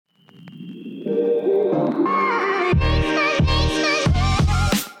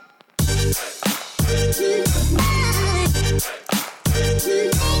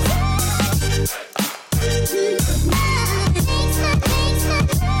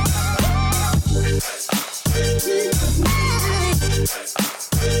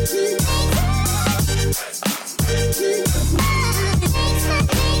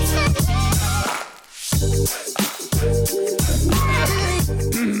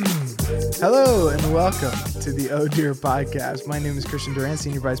Hello and welcome to the Oh Dear Podcast. My name is Christian Durant,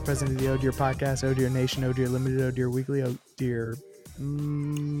 Senior Vice President of the Oh Dear Podcast, Oh Dear Nation, Oh Dear Limited, Oh Dear Weekly, Oh Dear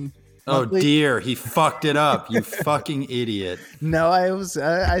Oh dear, he fucked it up. You fucking idiot. No,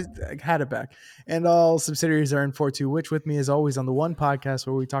 I had it back. And all subsidiaries are in 4-2, which with me is always on the one podcast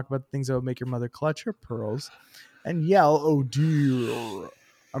where we talk about the things that would make your mother clutch her pearls and yell, oh dear,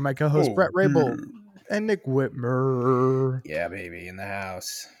 are my co-hosts Brett Rabel and Nick Whitmer. Yeah, baby, in the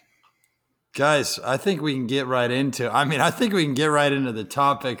house. Guys, I think we can get right into the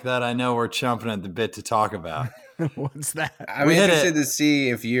topic that I know we're chomping at the bit to talk about. What's that? I'm interested to see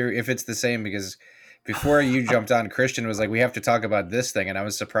if it's the same, because before you jumped on, Christian was like, we have to talk about this thing, and I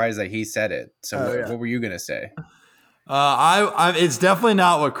was surprised that he said it. So what were you going to say? It's definitely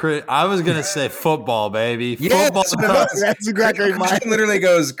not what I was gonna say. Football, baby. Yeah, football. That's exactly mine. Christian literally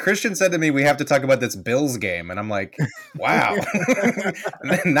goes. Christian said to me, "We have to talk about this Bills game," and I'm like, "Wow!"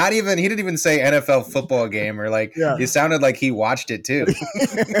 Not even. He didn't even say NFL football game, or like. Yeah. It sounded like he watched it too.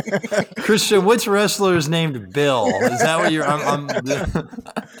 Christian, which wrestler is named Bill? Is that what you're?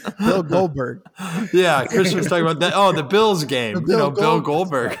 Bill Goldberg. Yeah, Christian was talking about that. Oh, the Bills game. Bill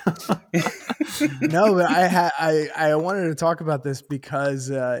Goldberg. No, but I wanted to talk about this because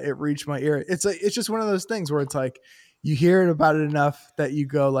it reached my ear. It's just one of those things where it's like you hear about it enough that you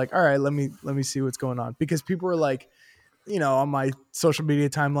go like, all right, let me see what's going on, because people are like, on my social media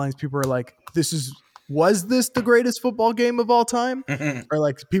timelines, people are like, was this the greatest football game of all time? Or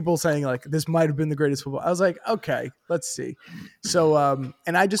like people saying like this might have been the greatest football. I was like, okay, let's see. So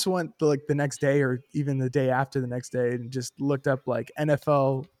and I just went the next day or even the day after the next day and just looked up like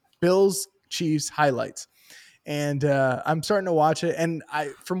NFL Bills Chiefs highlights. And I'm starting to watch it, and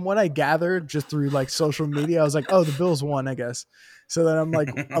from what I gathered just through like social media, I was like, oh, the Bills won, I guess. So then I'm like,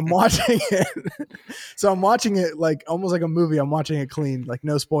 I'm watching it. So I'm watching it like almost like a movie. I'm watching it clean, like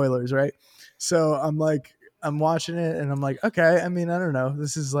no spoilers, right? So I'm watching it, and I'm like, okay. I mean, I don't know.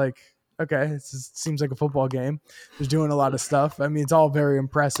 This is like, okay. It seems like a football game. There's doing a lot of stuff. I mean, it's all very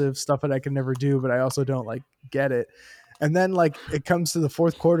impressive stuff that I can never do, but I also don't like get it. And then like it comes to the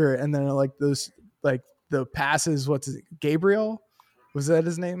fourth quarter, and then like those like the passes. What's it? Gabriel? Was that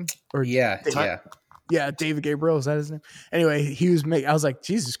his name? Or yeah. David Gabriel, is that his name? Anyway, I was like,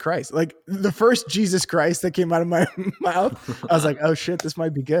 Jesus Christ. Like the first Jesus Christ that came out of my mouth, I was like, oh shit, this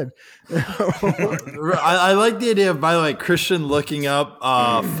might be good. I like the idea of, by the way, Christian looking up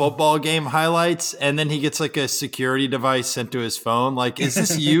football game highlights, and then he gets like a security device sent to his phone. Like, is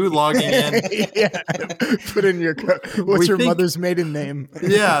this you logging in? Yeah. Put in your what's your mother's maiden name?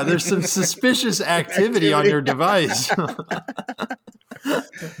 Yeah, there's some suspicious activity on your device.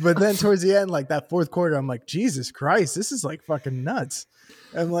 But then towards the end, like that fourth quarter, I'm like, Jesus Christ, this is like fucking nuts.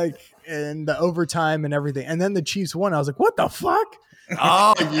 I'm like, and the overtime and everything. And then the Chiefs won. I was like, what the fuck?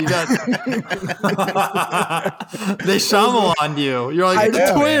 Oh, you got they Shyamalan you. You're like,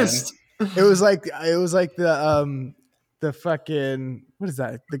 the twist. Man. It was like the fucking, what is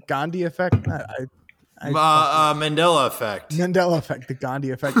that? The Gandhi effect? Mandela effect. Mandela effect, the Gandhi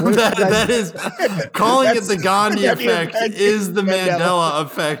effect. That is calling it the Gandhi effect is the Mandela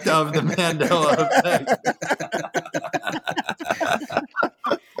effect of the Mandela effect.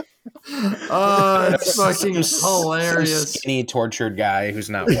 Oh, it's fucking hilarious. Skinny, tortured guy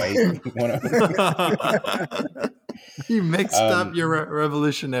who's not white. You mixed up your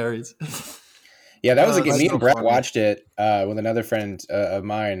revolutionaries. Yeah, that was a game. Me and Brett watched it with another friend of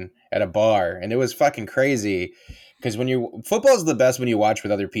mine at a bar, and it was fucking crazy. Because football is the best when you watch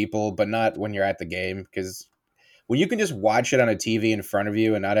with other people, but not when you're at the game. Because when you can just watch it on a TV in front of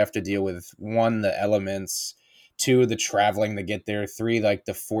you and not have to deal with 1, the elements, 2, the traveling to get there, 3, like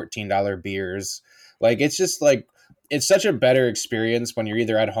the $14 beers. Like it's just like it's such a better experience when you're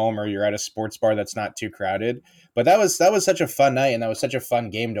either at home or you're at a sports bar that's not too crowded. But that was such a fun night, and that was such a fun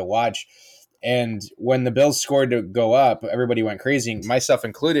game to watch. And when the Bills scored to go up, everybody went crazy, myself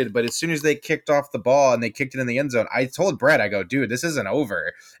included. But as soon as they kicked off the ball and they kicked it in the end zone, I told Brett, I go, dude, this isn't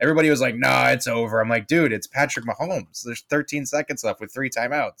over. Everybody was like, nah, it's over. I'm like, dude, it's Patrick Mahomes. There's 13 seconds left with 3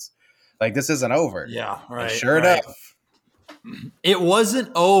 timeouts. Like, this isn't over. Yeah, right. And sure enough. It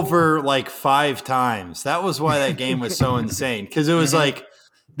wasn't over like 5 times. That was why that game was so insane. Because it was like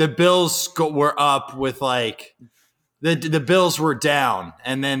the Bills were up with like – The Bills were down,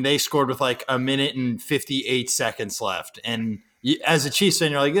 and then they scored with like 1 minute and 58 seconds left. And as a Chiefs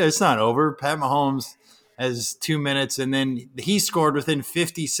fan, you're like, yeah, it's not over. Pat Mahomes has 2 minutes, and then he scored within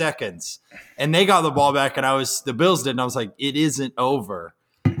 50 seconds. And they got the ball back, and the Bills didn't. I was like, it isn't over.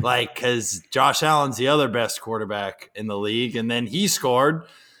 Like, because Josh Allen's the other best quarterback in the league, and then he scored.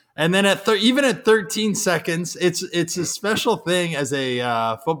 And then even at 13 seconds, it's a special thing as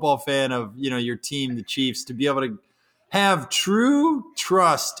a football fan of your team, the Chiefs, to be able to have true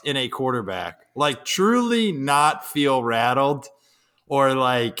trust in a quarterback, like truly not feel rattled or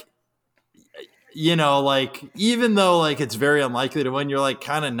like even though like it's very unlikely to win, you're like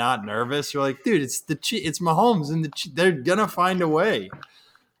kind of not nervous. You're like, dude, it's Mahomes and they're gonna find a way.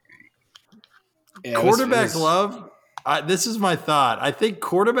 Yeah, quarterback love. This is my thought. I think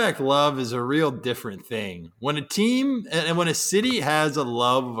quarterback love is a real different thing. When a team and when a city has a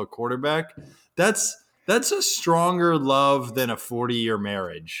love of a quarterback, that's a stronger love than a 40-year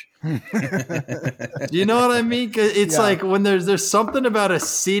marriage. Do you know what I mean? It's like when there's something about a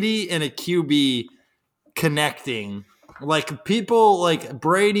city and a QB connecting, like people like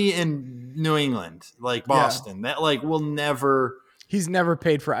Brady in New England, like Boston, that like will never. He's never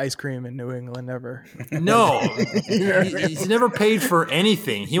paid for ice cream in New England, ever. No, he's never paid for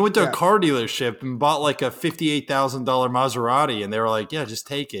anything. He went to a car dealership and bought like a $58,000 Maserati, and they were like, "Yeah, just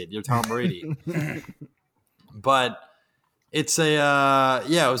take it. You're Tom Brady." But it's it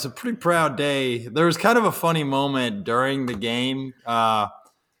was a pretty proud day. There was kind of a funny moment during the game. I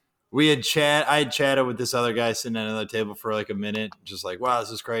had chatted with this other guy sitting at another table for like a minute, just like, wow, this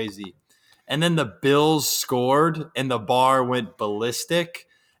is crazy. And then the Bills scored and the bar went ballistic.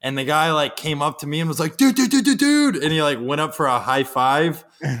 And the guy like came up to me and was like, dude. And he like went up for a high five.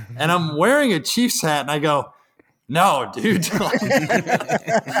 And I'm wearing a Chiefs hat and I go, no, dude.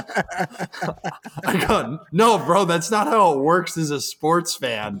 I go, no, bro, that's not how it works as a sports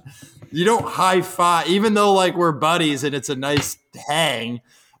fan. You don't high five, even though like we're buddies and it's a nice hang.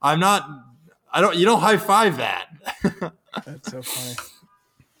 You don't high five that. That's so funny.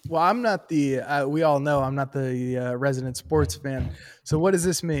 Well, I'm not we all know I'm not the resident sports fan. So what does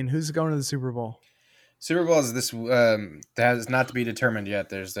this mean? Who's going to the Super Bowl? Super Bowl is this, that is not to be determined yet.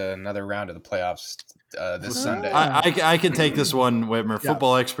 There's another round of the playoffs this Sunday. I can take this one, Whitmer. Yeah.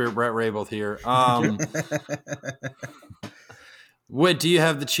 Football expert Brett Rabel here. What do you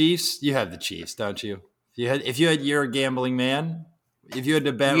have the Chiefs? You have the Chiefs, don't you? You're a gambling man. If you had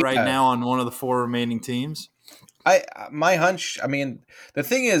to bet right now on one of the four remaining teams. My hunch. I mean, the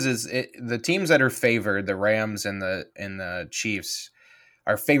thing is the teams that are favored, the Rams and the Chiefs,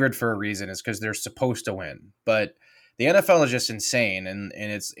 are favored for a reason. Is because they're supposed to win. But the NFL is just insane, and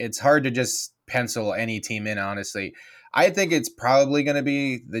it's hard to just pencil any team in. Honestly, I think it's probably going to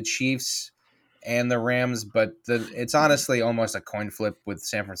be the Chiefs and the Rams, but it's honestly almost a coin flip with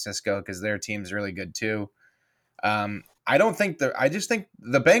San Francisco because their team's really good too. I just think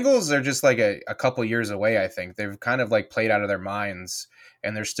the Bengals are just like a couple years away. I think they've kind of like played out of their minds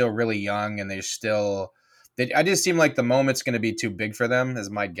and they're still really young and I just seem like the moment's going to be too big for them is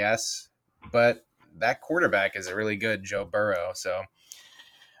my guess. But that quarterback is a really good Joe Burrow. So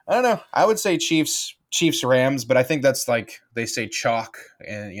I don't know. I would say Chiefs, Rams, but I think that's like they say chalk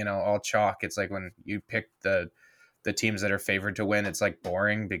and all chalk. It's like when you pick the teams that are favored to win, it's like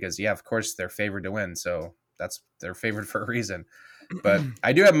boring because of course they're favored to win. So they're favored for a reason. But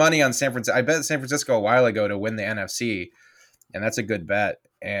I do have money on San Francisco. I bet San Francisco a while ago to win the NFC, and that's a good bet.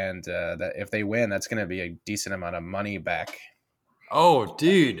 And that if they win, that's going to be a decent amount of money back. Oh,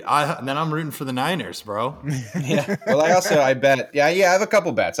 dude! Then I'm rooting for the Niners, bro. Yeah. Well, I bet. Yeah. I have a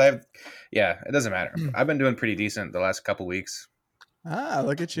couple bets. It doesn't matter. I've been doing pretty decent the last couple weeks. Ah,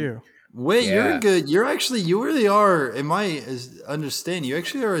 look at you. Wait, You're good. You really are. In my understanding, you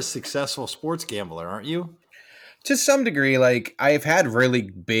actually are a successful sports gambler, aren't you? To some degree, like I've had really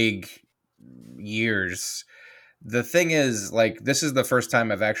big years. The thing is, like, this is the first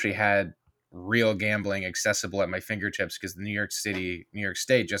time I've actually had real gambling accessible at my fingertips because New York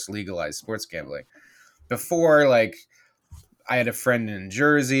State just legalized sports gambling. Before, like, I had a friend in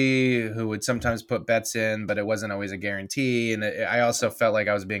Jersey who would sometimes put bets in, but it wasn't always a guarantee. And I also felt like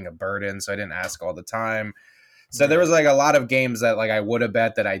I was being a burden, so I didn't ask all the time. So there was like a lot of games that like I would have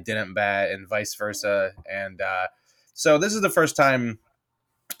bet that I didn't bet and vice versa. And so this is the first time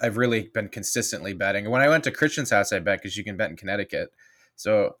I've really been consistently betting. And when I went to Christian's house, I bet because you can bet in Connecticut.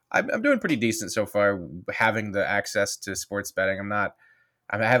 So I'm doing pretty decent so far having the access to sports betting. I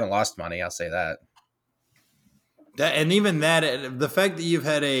haven't lost money. I'll say that. And even that, the fact that you've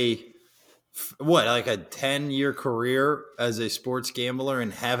had a 10-year career as a sports gambler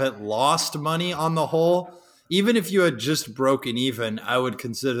and haven't lost money on the whole, even if you had just broken even, I would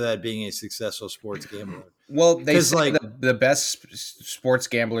consider that being a successful sports gambler. Well, they say like the best sports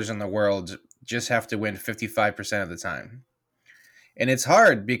gamblers in the world just have to win 55% of the time. And it's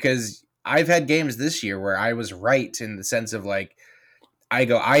hard because I've had games this year where I was right in the sense of like I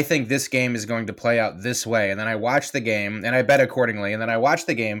go, I think this game is going to play out this way. And then I watch the game and I bet accordingly. And then I watch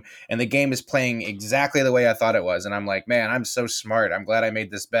the game and the game is playing exactly the way I thought it was. And I'm like, man, I'm so smart. I'm glad I made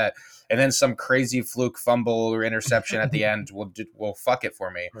this bet. And then some crazy fluke fumble or interception at the end will fuck it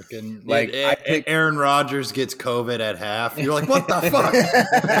for me. Like Aaron Rodgers gets COVID at half. You're like, what the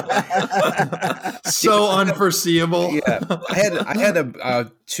fuck? So unforeseeable. Yeah, I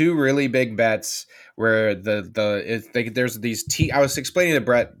had two really big bets where there's these I was explaining to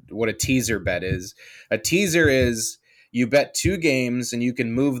Brett what a teaser bet is. A teaser is you bet 2 games and you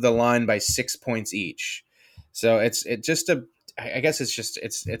can move the line by 6 points each. So it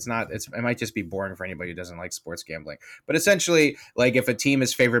might just be boring for anybody who doesn't like sports gambling. But essentially, like if a team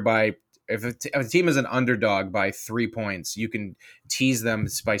is favored by if a team is an underdog by 3 points, you can tease them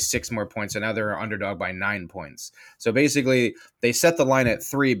by 6 more points, and now they're an underdog by 9 points. So basically, they set the line at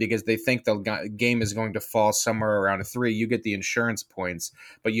 3 because they think the game is going to fall somewhere around 3. You get the insurance points,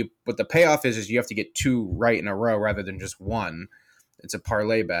 but the payoff is you have to get 2 right in a row rather than just 1. It's a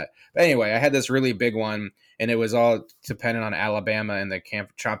parlay bet. But anyway, I had this really big one, and it was all dependent on Alabama and the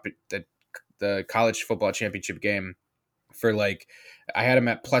college football championship game. For I had them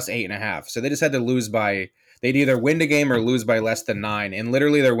at plus 8.5. So they just had to lose by. They'd either win the game or lose by less than 9, and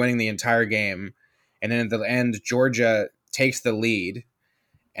literally they're winning the entire game. And then at the end, Georgia takes the lead,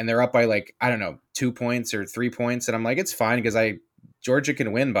 and they're up by 2 points or 3 points, and I'm like, it's fine because Georgia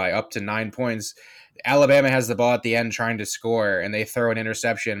can win by up to 9 points. Alabama has the ball at the end trying to score, and they throw an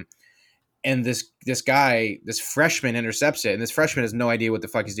interception. And this freshman intercepts it, and this freshman has no idea what the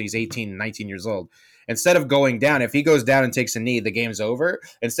fuck he's doing. He's 18, 19 years old. Instead of going down, if he goes down and takes a knee, the game's over.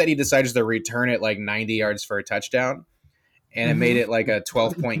 Instead, he decides to return it 90 yards for a touchdown. And it made it a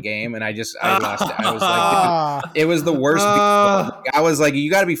 12-point game, and I lost it. I was like, it was the worst. I was like,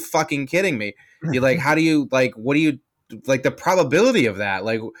 you got to be fucking kidding me. You're how do you, what do you, the probability of that?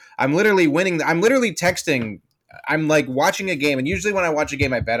 I'm literally winning. I'm literally texting. I'm watching a game, and usually when I watch a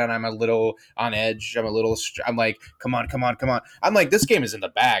game I bet on, I'm a little on edge. I'm like, come on. I'm like, this game is in the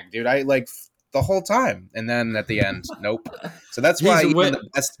bag, dude. The whole time, and then at the end, nope. So that's why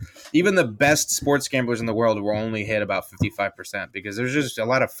even the best sports gamblers in the world will only hit about 55% because there's just a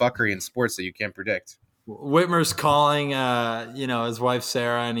lot of fuckery in sports that you can't predict. Whitmer's calling, his wife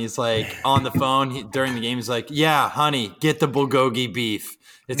Sarah, and he's on the phone during the game. He's like, "Yeah, honey, get the bulgogi beef.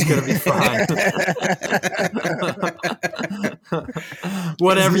 It's gonna be fine.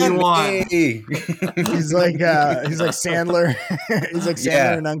 Whatever you want." He's like Sandler. He's like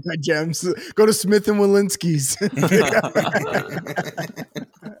Sandler and Uncut Gems. Go to Smith and Walensky's.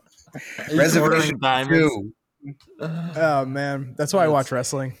 Reservation Diamonds. Oh man, that's why I watch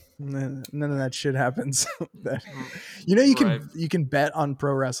wrestling. None of that shit happens. You can bet on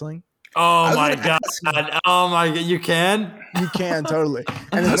pro wresling. Oh my god! Oh my god! You can totally,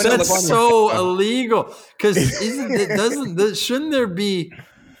 and that's so illegal. Because shouldn't there be?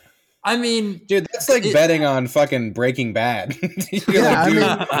 I mean, dude, that's betting on fucking Breaking Bad. That's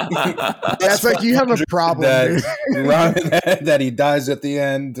you have a problem that he dies at the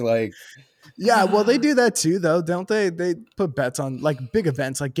end. Yeah, well, they do that too, though, don't they? They put bets on big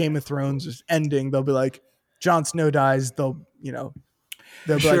events like Game of Thrones is ending. They'll be like, Jon Snow dies. They'll be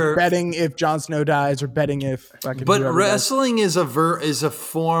betting if Jon Snow dies or betting if. But wrestling is a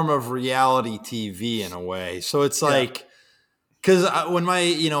form of reality TV in a way. So it's because when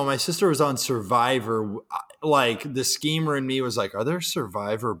my sister was on Survivor, the schemer in me was like, are there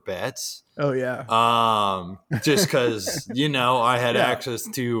Survivor bets? Oh yeah. Just because I had access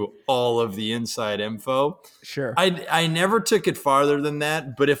to all of the inside info. Sure. I never took it farther than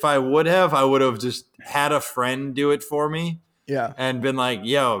that, but if I would have just had a friend do it for me. Yeah. And been like,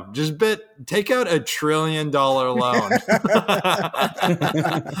 yo, just take out $1 trillion loan.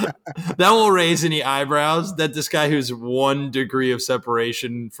 That won't raise any eyebrows. That this guy who's 1 degree of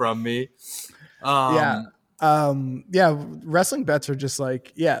separation from me. Wrestling bets are just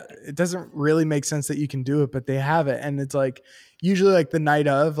it doesn't really make sense that you can do it, but they have it. And it's usually the night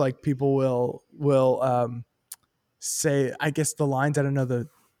of, people will say, I guess the lines, I don't know the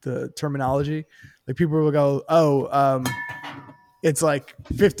terminology. People will go, it's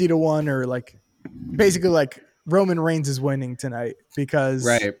 50-1 or basically Roman Reigns is winning tonight because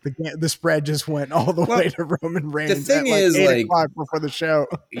the spread just went all the way to Roman Reigns. The thing is, 8 o'clock before the show.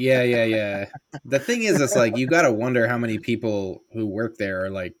 Yeah. The thing is, it's you got to wonder how many people who work there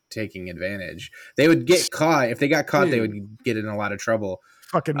are taking advantage. They would get caught. If they got caught, they would get in a lot of trouble.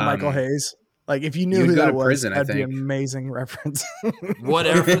 Fucking Michael Hayes. If you knew who that was, that'd be an amazing reference. What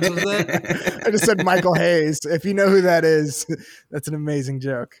reference was that? I just said Michael Hayes. If you know who that is, that's an amazing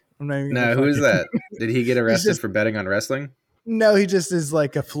joke. I'm not even who is that? Did he get arrested for betting on wrestling? No, he just is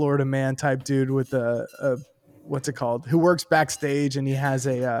like a Florida man type dude with a what's it called? Who works backstage, and he has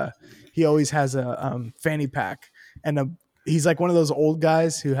he always has a fanny pack, and he's like one of those old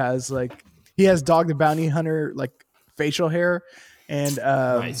guys who has like he has Dog the Bounty Hunter like facial hair, and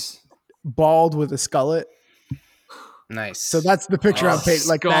Nice. bald with a skullet. Nice. So that's the picture I'm painting.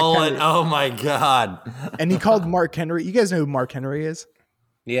 Like that Skullet. kind of, Oh my god. and he called Mark Henry. You guys know who Mark Henry is?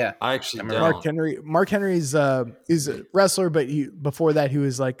 Yeah. I actually don't. Mark Henry's is a wrestler, but before that he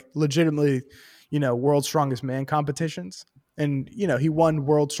was like legitimately, world's strongest man competitions. And he won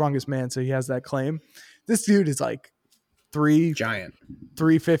world's strongest man, so he has that claim. This dude is like Giant.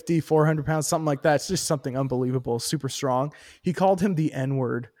 350, 400 pounds, something like that. It's just something unbelievable, super strong. He called him the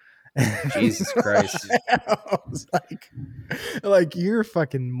N-word. Jesus Christ. I was like you're a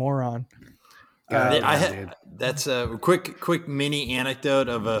fucking moron. That's a quick mini anecdote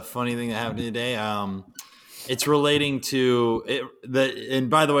of a funny thing that happened today. It's relating to it, and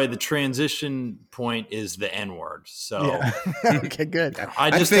by the way, the transition point is the N word. So yeah. Okay, good.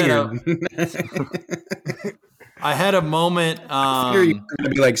 I just I had a moment. You're going to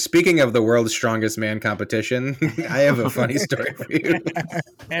be like, speaking of the world's strongest man competition, I have a funny story for you.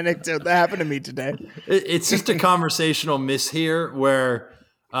 Anecdote that happened to me today. It's just a conversational miss here where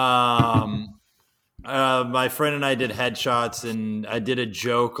my friend and I did headshots, and I did a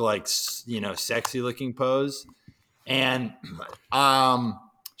joke like, sexy looking pose. And what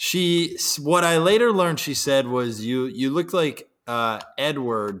I later learned she said was, you look like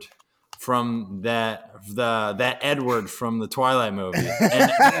Edward from that Edward from the Twilight movie.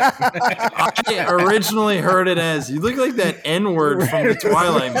 And I originally heard it as, you look like that N-word from the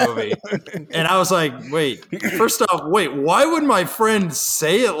Twilight movie. And I was like, first off, why would my friend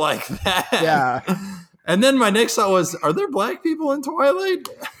say it like that? Yeah. And then my next thought was, are there black people in Twilight?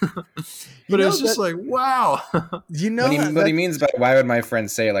 But it was just like, wow. What he means by why would my friend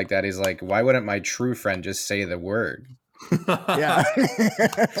say it like that? He's like, why wouldn't my true friend just say the word? Yeah.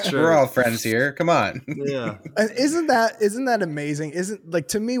 Sure. We're all friends here. Come on. Yeah. And isn't that amazing?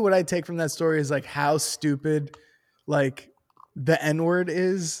 To me, what I take from that story is like how stupid like the N-word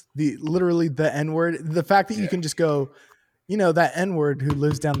is, literally the N-word. The fact that you can just go, that N-word who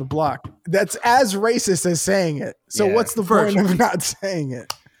lives down the block. That's as racist as saying it. So what's the point of not saying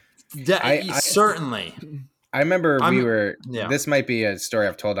it? Certainly. I remember this might be a story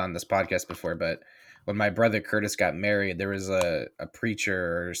I've told on this podcast before, but when my brother Curtis got married, there was a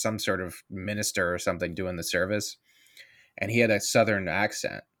preacher or some sort of minister or something doing the service, and he had a Southern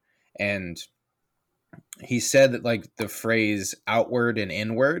accent, and he said that like the phrase outward and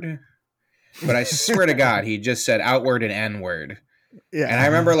inward, but I swear to God, he just said outward and N-word. Yeah. And I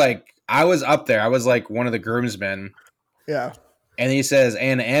remember like I was up there, I was like one of the groomsmen. Yeah. And he says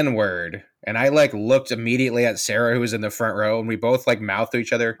an N-word. And I like looked immediately at Sarah, who was in the front row, and we both like mouthed to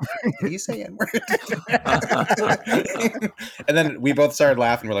each other, "Did you say N-word?" And then we both started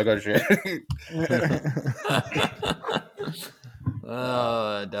laughing. We're like, "Oh shit!"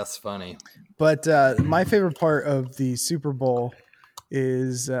 That's funny. But my favorite part of the Super Bowl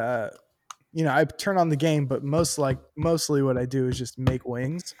is, I turn on the game, but mostly what I do is just make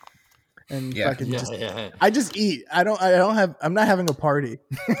wings. And I just eat. I'm not having a party,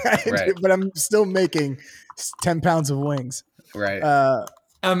 right. But I'm still making 10 pounds of wings. Right.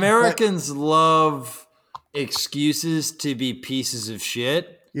 Americans love excuses to be pieces of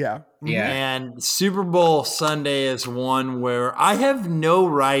shit. Yeah. Yeah. And Super Bowl Sunday is one where I have no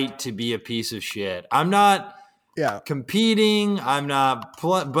right to be a piece of shit. I'm not competing. I'm not,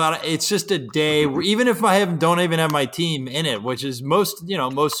 but it's just a day where even if I don't even have my team in it, which is most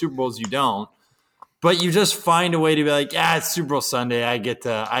Super Bowls you don't, but you just find a way to be like, it's Super Bowl Sunday. I get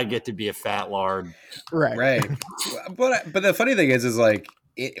to be a fat lard. Right. But the funny thing is like,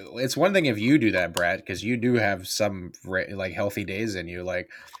 it's one thing if you do that, Brad, because you do have some like healthy days in you. Like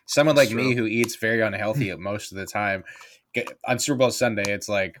someone like me who eats very unhealthy most of the time. On Super Bowl Sunday, it's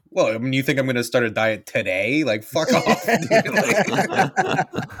like, well, I mean, you think I'm going to start a diet today? Like, fuck off.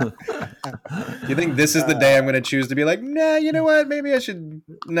 You think this is the day I'm going to choose to be like, nah, you know what? Maybe I should.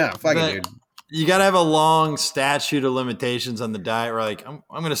 No, fuck it, dude. You got to have a long statute of limitations on the diet. Where like, I'm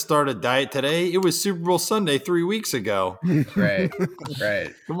going to start a diet today. It was Super Bowl Sunday 3 weeks ago. Right.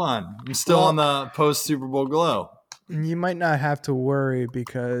 Come on. I'm still on the post Super Bowl glow. You might not have to worry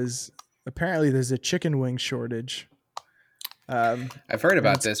because apparently there's a chicken wing shortage. I've heard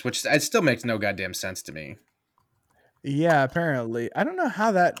about this, which it still makes no goddamn sense to me. Yeah, apparently. I don't know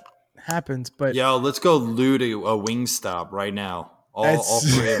how that happens, but let's go loot a Wingstop right now. All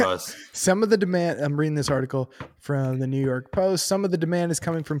three of us. Some of the demand, I'm reading this article from the New York Post. Some of the demand is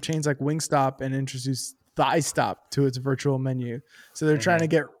coming from chains like Wingstop and Thigh Stop to its virtual menu. So they're trying to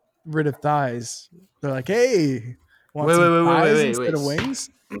get rid of thighs. They're like, hey, want some thighs instead of wings?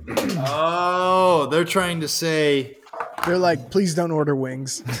 Oh, they're trying to say. They're like, please don't order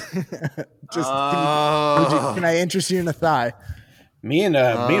wings. Just can I interest you in a thigh? Me and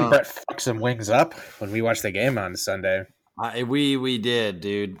Brett fucked some wings up when we watched the game on Sunday. We did,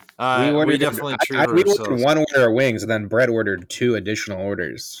 dude. We definitely we ordered one order of wings, and then Brett ordered 2 additional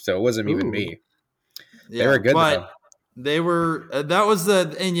orders. So it wasn't even me. Yeah, they were good, but though. They were. That was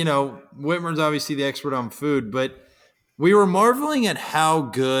and Whitmer's obviously the expert on food, but we were marveling at how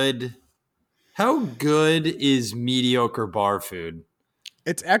good is mediocre bar food.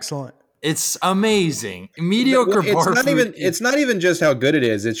 It's excellent. It's amazing. Mediocre bar food. It's not even just how good it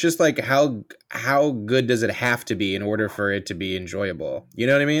is. It's just like how good does it have to be in order for it to be enjoyable? You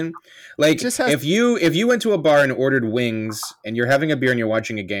know what I mean? Like if you went to a bar and ordered wings and you're having a beer and you're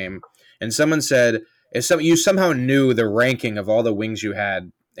watching a game and someone said you somehow knew the ranking of all the wings you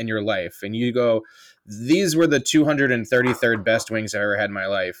had in your life and you go, these were the 233rd best wings I ever had in my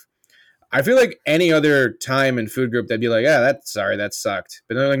life. I feel like any other time in food group, they'd be like, that sucked.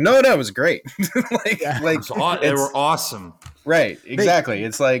 But they're like, no, it was great. They were awesome. Right. Exactly.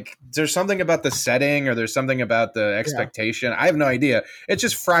 It's like, there's something about the setting or there's something about the expectation. I have no idea. It's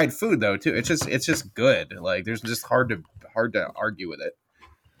just fried food though, too. It's just good. Like there's just hard to argue with it.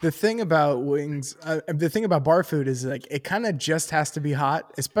 The thing about wings, the thing about bar food is like it kind of just has to be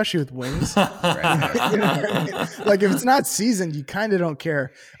hot, especially with wings. Right. You know what I mean? Like if it's not seasoned, you kind of don't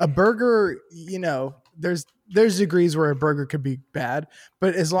care. A burger, there's degrees where a burger could be bad,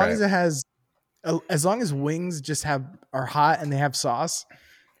 but as long as it has, as long as wings just are hot and they have sauce,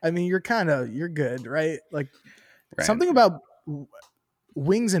 I mean, you're good, right? Like something about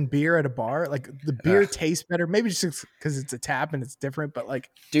wings and beer at a bar, like the beer tastes better, maybe just because it's a tap and it's different, but like,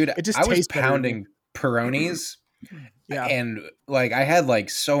 dude, it just I was tastes pounding Peronis and like I had like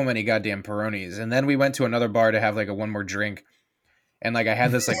so many goddamn Peronis, and then we went to another bar to have like one more drink, and like I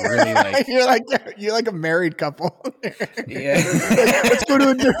had this like really like you're like a married couple. Yeah. Let's go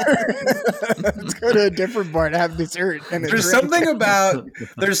to a different bar to have dessert. And there's something about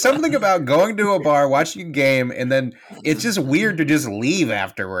going to a bar, watching a game, and then it's just weird to just leave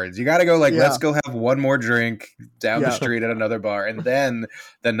afterwards. You got to go let's go have one more drink down the street at another bar, and then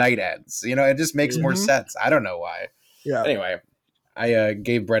the night ends. It just makes more sense. I don't know why. Yeah. Anyway. I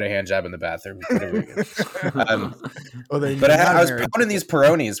gave Brett a hand job in the bathroom. But I was pounding these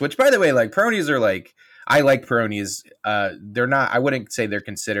Peronis, which, by the way, like Peronis are like, I like Peronis. They're not. I wouldn't say they're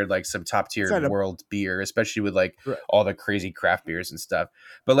considered like some top tier world beer, especially with like all the crazy craft beers and stuff.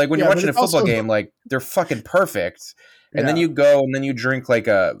 But like when you're watching a football game, like they're fucking perfect. And then you go and then you drink like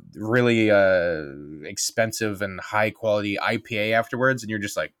a really expensive and high quality IPA afterwards, and you're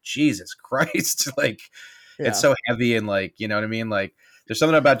just like, Jesus Christ, like. It's so heavy and like, you know what I mean? Like there's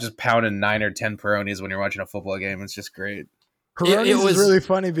something about just pounding 9 or 10 Peronis when you're watching a football game. It's just great. Peronis is really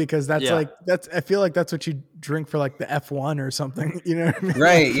funny because I feel like that's what you drink for like the F1 or something. You know what I mean?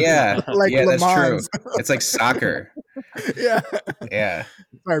 Right. Yeah. Like yeah, Le that's Mans. true. It's like soccer. Yeah. Yeah.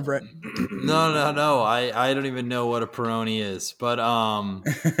 Sorry, Brett. No. I don't even know what a Peroni is, but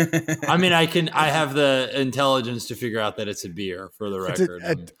I mean, I have the intelligence to figure out that it's a beer for the record.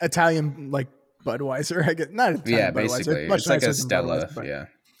 It's Italian, like Budweiser, I guess. Not Italian, basically. Budweiser. It's like a Stella.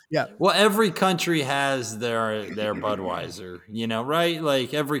 Yeah. Well, every country has their Budweiser, right?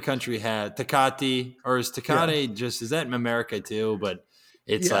 Like every country had Tecate, or is Tecate is that in America too? But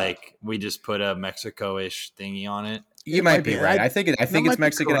it's like we just put a Mexico-ish thingy on it. You might be right. I think it's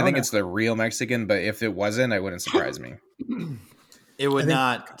Mexican. I think it's the real Mexican. But if it wasn't, it wouldn't surprise me. It would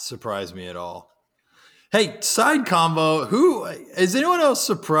not surprise me at all. Hey, side combo. Who is anyone else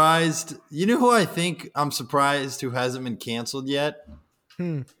surprised? You know who I think I'm surprised who hasn't been canceled yet?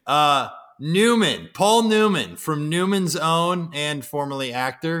 Newman, Paul Newman from Newman's Own and formerly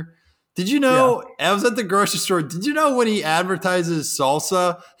actor. Did you know? I was at the grocery store. Did you know when he advertises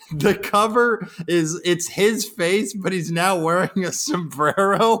salsa, the cover it's his face, but he's now wearing a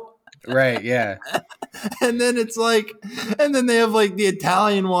sombrero? Right, yeah. And then then they have like the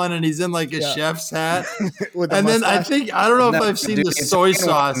Italian one, and he's in like a chef's hat. And then I don't know if I've seen the soy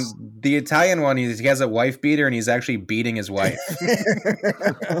sauce. The Italian one, he has a wife beater, and he's actually beating his wife.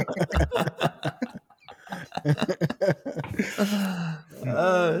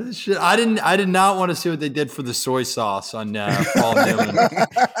 Shit! I did not want to see what they did for the soy sauce on Paul Newman.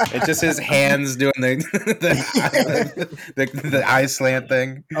 It's just his hands doing the eye slant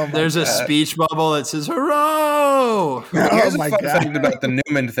thing. There's a speech bubble that says "Hurrah!" Here's a fun fact about the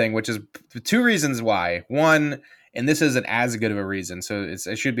Newman thing, which is 2 reasons why. One, and this isn't as good of a reason, so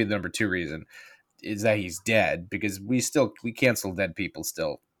it should be the number 2 reason. is that he's dead, because we cancel dead people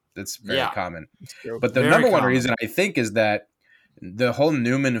still. That's very common. But the number one reason I think is that the whole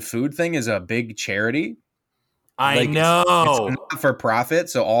Newman food thing is a big charity. I know it's not for profit,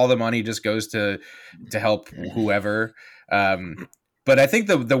 so all the money just goes to help whoever. But I think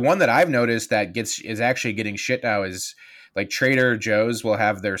the one that I've noticed that is actually getting shit now is like Trader Joe's will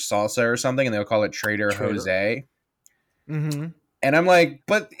have their salsa or something, and they'll call it Trader Jose. Mm-hmm. And I'm like,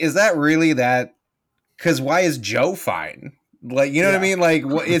 but is that really that? Because why is Joe fine? Like, you know what I mean? Like,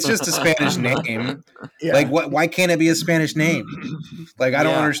 it's just a Spanish name. Yeah. Like, why can't it be a Spanish name? Like, I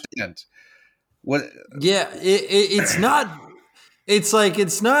don't understand. What? Yeah, it's not. It's like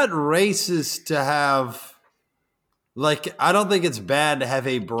it's not racist to have. Like, I don't think it's bad to have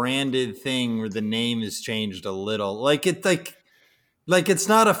a branded thing where the name is changed a little. Like it's it's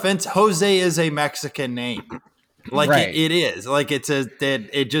not offensive. Jose is a Mexican name. Like it is. Like it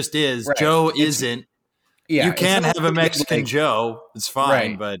just is. Right. Joe isn't. Yeah, you can have a Mexican Joe. It's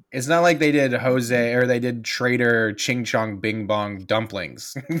fine, but it's not like they did Jose or they did Trader Ching Chong Bing Bong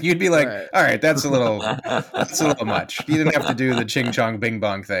dumplings. You'd be like, all right, that's a little much. You didn't have to do the Ching Chong Bing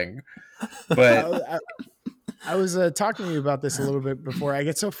Bong thing. But I was talking to you about this a little bit before. I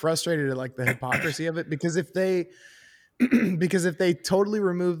get so frustrated at like the hypocrisy of it, because if they totally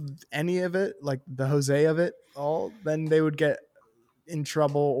removed any of it, like the Jose of it all, then they would get in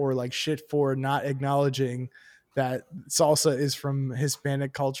trouble or like shit for not acknowledging that salsa is from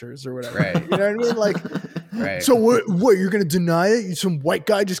Hispanic cultures or whatever. Right. You know what I mean? Like, so what you're going to deny it? Some white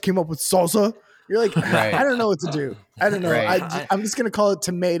guy just came up with salsa. You're like, I don't know what to do. I don't know. I'm just going to call it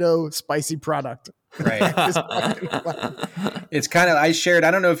tomato spicy product. Right. It's kind of, I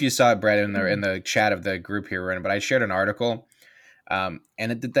don't know if you saw it, Brett, in the chat of the group here we're in, but I shared an article. And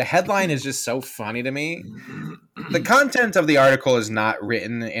the headline is just so funny to me. The content of the article is not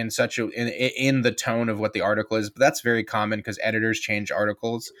written in such in the tone of what the article is, but that's very common because editors change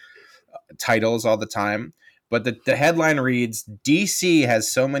articles titles all the time. But the headline reads, DC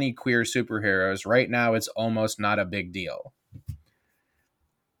has so many queer superheroes right now it's almost not a big deal.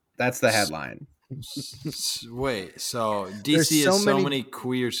 That's the headline. Wait, so DC has so many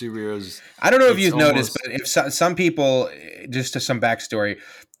queer superheroes. I don't know if you've noticed, but if some people, just to some backstory,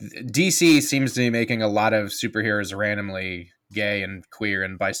 DC seems to be making a lot of superheroes randomly gay and queer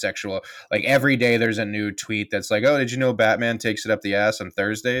and bisexual. Like every day there's a new tweet that's like, oh, did you know Batman takes it up the ass on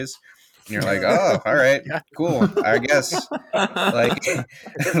Thursdays? And you're like, oh, all right, cool, I guess.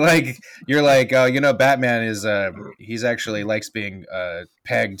 like you're like, oh, you know, Batman is he's actually likes being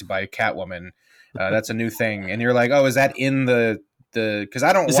pegged by Catwoman. That's a new thing. And you're like, oh, is that in the because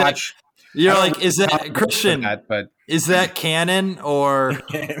I don't watch. You're like, is that Christian? But is that canon or?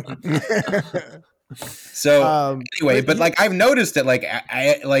 So anyway, but like I've noticed that like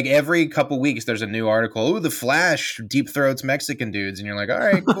I like every couple weeks there's a new article. Oh, the Flash deep throats Mexican dudes, and you're like, all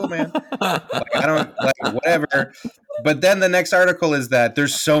right, cool, man. Like, I don't like whatever. But then the next article is that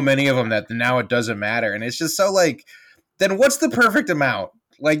there's so many of them that now it doesn't matter, and it's just so like, then what's the perfect amount?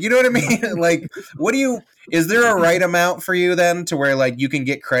 Like, you know what I mean? Like, is there a right amount for you then to where like you can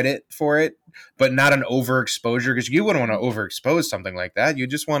get credit for it, but not an overexposure? Because you wouldn't want to overexpose something like that. You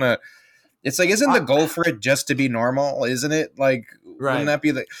just want to. It's like, isn't the goal for it just to be normal? Isn't it? Like, wouldn't that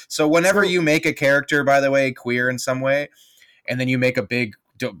be so whenever you make a character, by the way, queer in some way, and then you make a big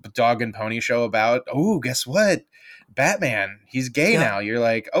dog and pony show about, oh, guess what? Batman, he's gay now. You're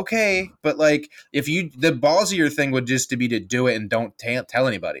like, okay, but like, if the ballsier thing would just be to do it and don't tell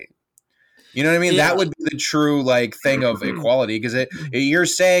anybody. You know what I mean? Yeah. That would be the true like thing of equality, because you're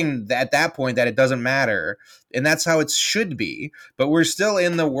saying that at that point that it doesn't matter, and that's how it should be. But we're still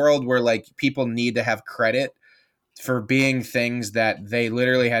in the world where like people need to have credit for being things that they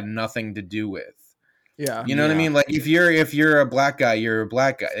literally had nothing to do with. Yeah, you know what I mean? Like if you're a black guy, you're a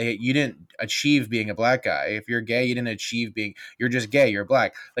black guy. You didn't achieve being a black guy. If you're gay, you didn't achieve being. You're just gay. You're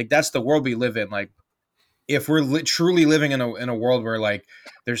black. Like that's the world we live in. Like if we're truly living in a world where like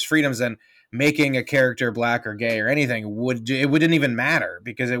there's freedoms, then making a character black or gay or anything wouldn't even matter,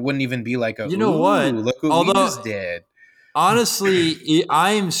 because it wouldn't even be like look what we just did. Honestly,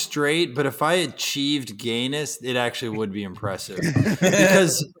 I am straight, but if I achieved gayness, it actually would be impressive.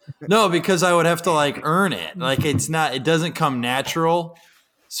 because I would have to like earn it. Like it doesn't come natural.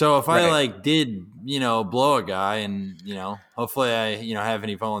 So if I like did, blow a guy and, hopefully I, have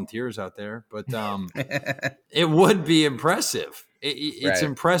any volunteers out there, but it would be impressive. It's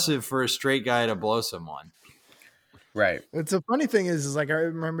impressive for a straight guy to blow someone. Right. It's a funny thing is like, I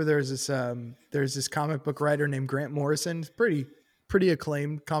remember there's this comic book writer named Grant Morrison. He's pretty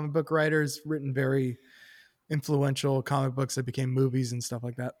acclaimed comic book writer. He's written very influential comic books that became movies and stuff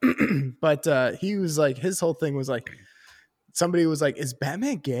like that. But he was like, his whole thing was like, somebody was like, "Is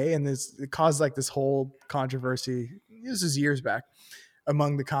Batman gay?" And it caused like this whole controversy. This was years back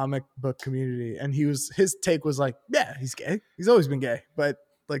among the comic book community, and his take was like, "Yeah, he's gay. He's always been gay." But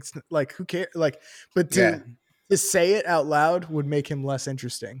like who cares? Like, but to say it out loud would make him less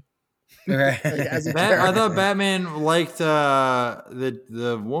interesting. Right. I thought Batman liked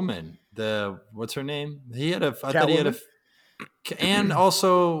the woman. What's her name? He had a. I thought he had a. And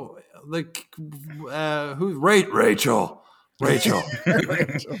also Rachel. Rachel.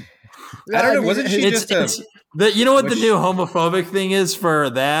 I don't know. Wasn't she you know what the new homophobic thing is for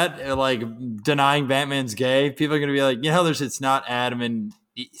that? Like denying Batman's gay. People are going to be like, it's not Adam and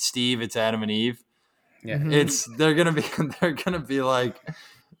Steve, it's Adam and Eve. Yeah. They're going to be like,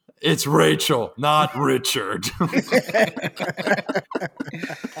 it's Rachel, not Richard.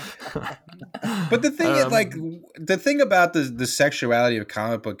 But the thing is, like, the thing about the sexuality of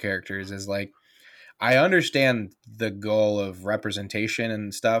comic book characters is like, I understand the goal of representation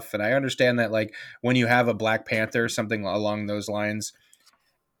and stuff. And I understand that, like, when you have a Black Panther, something along those lines,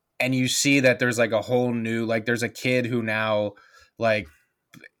 and you see that there's like a whole new, like, there's a kid who now like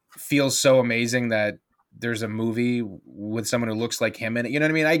feels so amazing that there's a movie with someone who looks like him in it. You know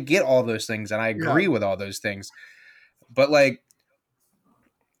what I mean? I get all those things and I agree with all those things, but like,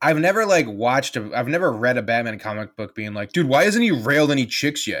 I've never read a Batman comic book being like, dude, why hasn't he railed any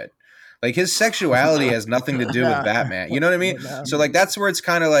chicks yet? Like, his sexuality has nothing to do with Batman. You know what I mean? So like, that's where it's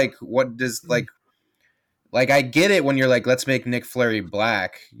kind of like, what does like I get it when you're like, let's make Nick Fury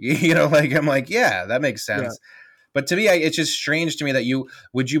black, like, I'm like, yeah, that makes sense. Yeah. But to me, it's just strange to me that you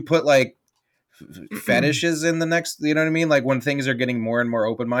put like fetishes in the next, you know what I mean? Like, when things are getting more and more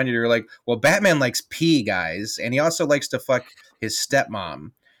open-minded, you're like, well, Batman likes pee, guys. And he also likes to fuck his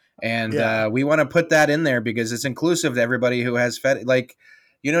stepmom. And we want to put that in there because it's inclusive to everybody who has like,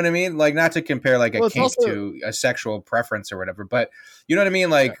 you know what I mean? Like, not to compare like a kink to a sexual preference or whatever, but you know what I mean?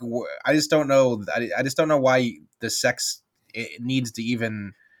 Like, I just don't know. I just don't know why the sex it needs to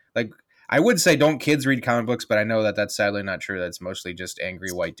even, like, I would say don't kids read comic books, but I know that that's sadly not true. That's mostly just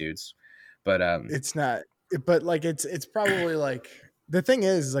angry white dudes. But it's not. But like, it's probably like, the thing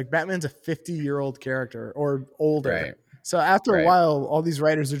is like, Batman's a 50-year-old character or older. Right. So after a while, all these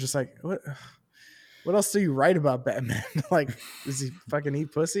writers are just like, what else do you write about Batman? Like, does he fucking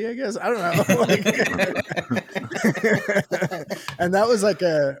eat pussy? I guess I don't know. And that was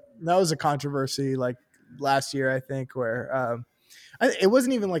a controversy like last year, I think, where it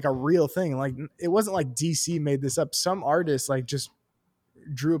wasn't even like a real thing. Like, it wasn't like DC made this up. Some artist like just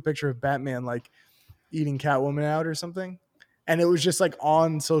drew a picture of Batman like eating Catwoman out or something, and it was just like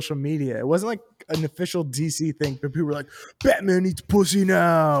on social media. It wasn't like an official DC thing, but people were like, Batman eats pussy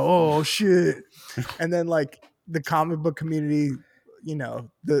now. Oh shit. And then like the comic book community,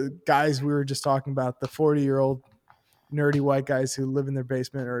 the guys we were just talking about, the 40-year-old nerdy white guys who live in their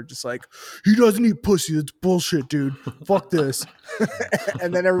basement are just like, he doesn't eat pussy. That's bullshit, dude. Fuck this.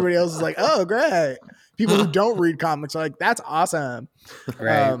 And then everybody else is like, oh, great. People who don't read comics are like, that's awesome.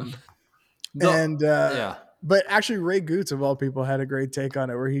 Right. But actually, Ray Goots, of all people, had a great take on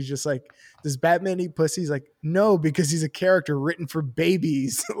it where he's just like, does Batman eat pussy? He's like, no, because he's a character written for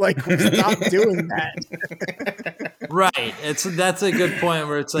babies. Like, stop doing that. Right. That's a good point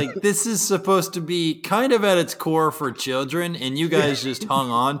where it's like, this is supposed to be kind of at its core for children, and you guys just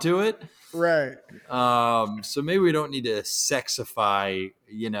hung on to it. Right. So maybe we don't need to sexify,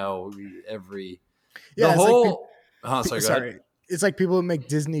 every... Yeah, the whole... Like, sorry. It's like people who make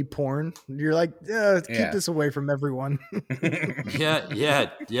Disney porn. You're like, keep this away from everyone. yeah,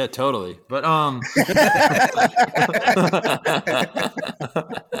 totally. But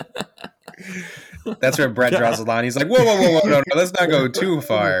that's where Brett draws the line. He's like, whoa, no, let's not go too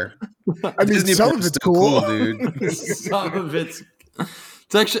far. I mean, Disney some of it's cool, dude. Some of there's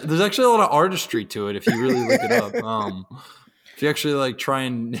actually a lot of artistry to it if you really look it up. If you actually like try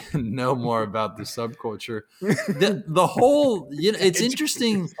and know more about the subculture, the whole, it's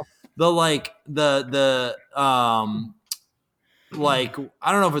interesting. Like I don't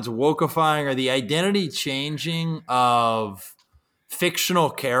know if it's wokeifying or the identity changing of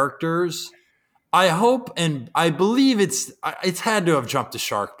fictional characters. I hope and I believe it's had to have jumped the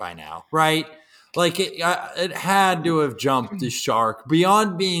shark by now, right? Like it had to have jumped the shark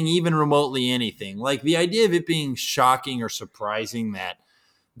beyond being even remotely anything. Like the idea of it being shocking or surprising that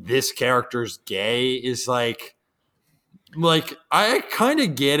this character's gay is like I kind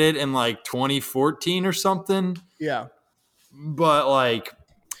of get it in like 2014 or something. Yeah. But like,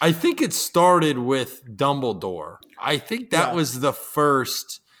 I think it started with Dumbledore. I think that was the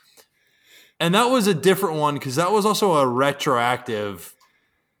first. And that was a different one because that was also a retroactive,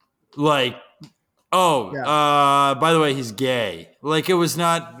 like, by the way, he's gay. Like, it was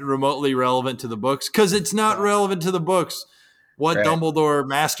not remotely relevant to the books because it's not relevant to the books what Dumbledore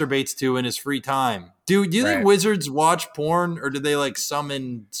masturbates to in his free time. Do you think wizards watch porn, or do they like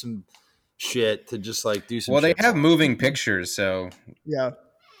summon some shit to just like do some? Well, they have moving pictures, so yeah.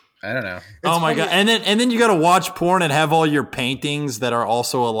 I don't know. Oh my god! And then you got to watch porn and have all your paintings that are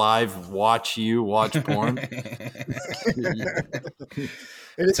also alive watch porn.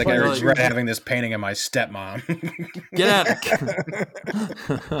 It's like I regret having this painting of my stepmom. Get out!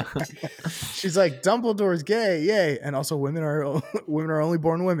 She's like, Dumbledore's gay, yay! And also, women are only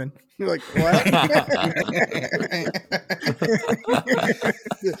born women. You're like, what?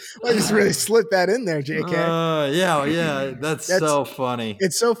 I just really slipped that in there, JK. Yeah, that's so funny.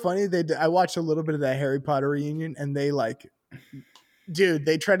 It's so funny. I watched a little bit of that Harry Potter reunion, and they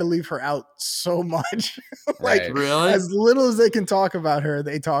they try to leave her out so much. Like, really? As little as they can talk about her,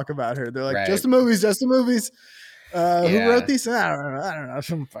 they talk about her. They're like, just the movies. Who wrote these? I don't know.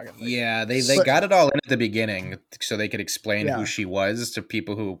 Some fucking thing. Yeah, they got it all in at the beginning so they could explain who she was to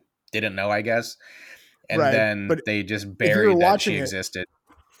people who didn't know, I guess. And then they just buried that she existed.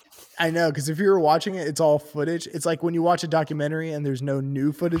 I know, because if you were watching it, it's all footage. It's like when you watch a documentary and there's no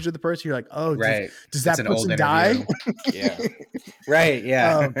new footage of the person, you're like, oh, does that person die? Yeah. Right,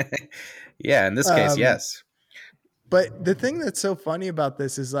 yeah. Yeah, in this case, yes. But the thing that's so funny about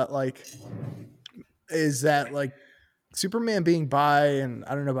this is that Superman being bi, and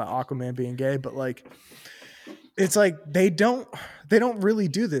I don't know about Aquaman being gay, but like, it's like they don't really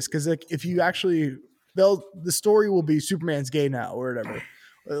do this because like if you actually the story will be Superman's gay now or whatever.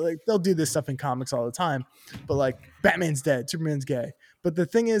 Like they'll do this stuff in comics all the time, but like Batman's dead, Superman's gay. But the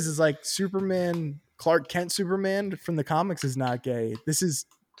thing is like Superman, Clark Kent Superman from the comics is not gay. This is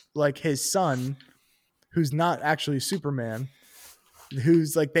like his son, who's not actually Superman,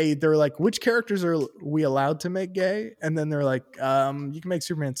 who's like they're like, which characters are we allowed to make gay? And then they're like, you can make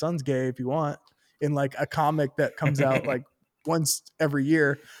Superman's son's gay if you want in like a comic that comes out like once every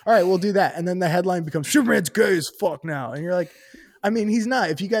year. All right, we'll do that. And then the headline becomes Superman's gay as fuck now. And you're like, I mean, he's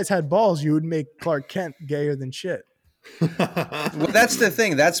not. If you guys had balls, you would make Clark Kent gayer than shit. Well, that's the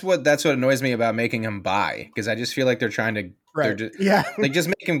thing. That's what annoys me about making him bi, because I just feel like they're trying to, just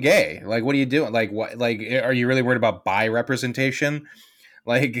make him gay. Like, what are you doing? Like, what? Like, are you really worried about bi representation?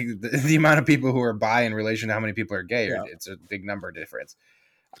 Like, the amount of people who are bi in relation to how many people are gay, it's a big number difference.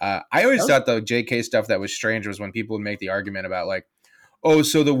 I always thought the JK stuff that was strange was when people would make the argument about like, oh,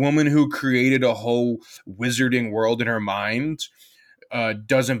 so the woman who created a whole wizarding world in her mind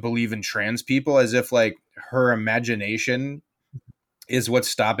doesn't believe in trans people, as if like her imagination is what's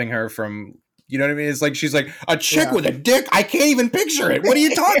stopping her from, you know what I mean? It's like she's like a chick with a dick. I can't even picture it. What are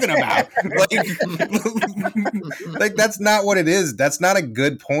you talking about? like that's not what it is. That's not a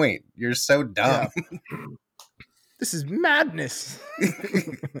good point. You're so dumb. Yeah. This is madness.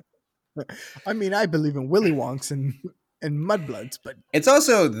 I mean, I believe in Willy Wonks and mudbloods, but it's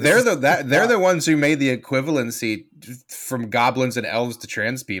also they're the ones who made the equivalency from goblins and elves to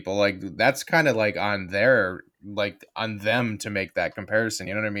trans people. Like that's kind of like on them to make that comparison.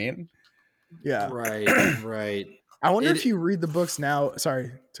 You know what I mean? Yeah. Right. I wonder if you read the books now.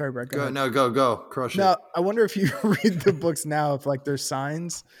 Sorry, Brett. Go. Crush it. No, I wonder if you read the books now, if like there's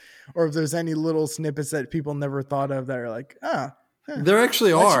signs, or if there's any little snippets that people never thought of that are like, there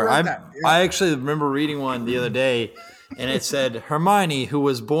actually are. I actually remember reading one the other day, and it said Hermione, who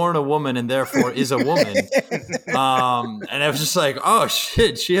was born a woman and therefore is a woman. And I was just like, oh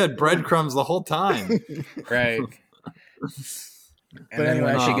shit, she had breadcrumbs the whole time. Right. And then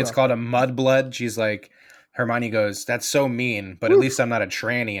when she gets called a mudblood, she's like, Hermione goes, that's so mean, but at least I'm not a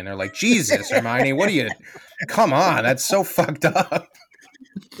tranny. And they're like, Jesus, Hermione, what are you? Come on, that's so fucked up.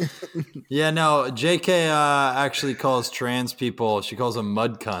 Yeah, no, JK actually calls trans people, she calls them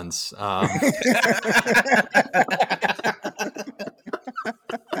mud cunts.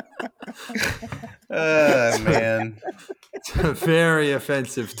 Man. It's a very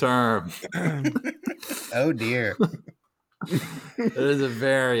offensive term. Oh, dear. It is a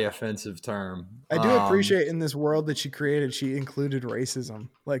very offensive term. I do appreciate in this world that she created, she included racism,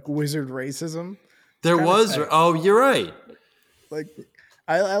 like wizard racism. There was, you're right. Like,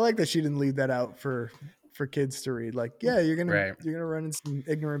 I like that she didn't leave that out for kids to read. Like, yeah, you're gonna run into some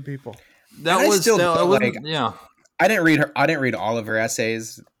ignorant people. I didn't read all of her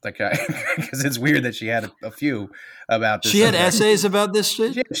essays, like, because it's weird that she had a few about this. She had essays about this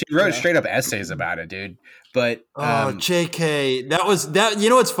shit. She wrote straight up essays about it, dude. But JK, that. You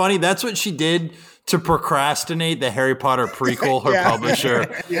know what's funny? That's what she did to procrastinate the Harry Potter prequel, her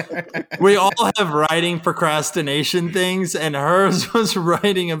publisher. We all have writing procrastination things, and hers was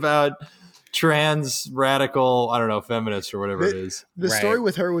writing about trans radical, I don't know, feminist or whatever it is. The story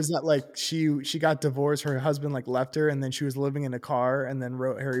with her was that like she got divorced, her husband like left her, and then she was living in a car and then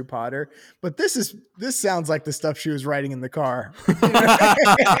wrote Harry Potter. But this sounds like the stuff she was writing in the car.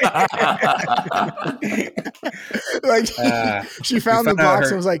 Like she found the box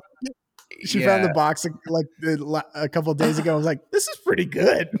and was like, she found the box like a couple of days ago. I was like, this is pretty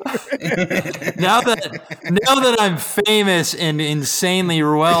good. Now that I'm famous and insanely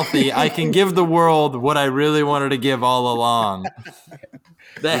wealthy, I can give the world what I really wanted to give all along.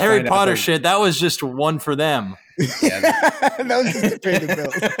 The Harry Potter shit, that was just one for them. Yeah. That was just to pay the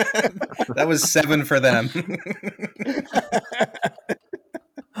bills. That was 7 for them.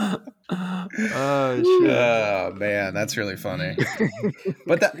 Oh shit! Oh man, that's really funny.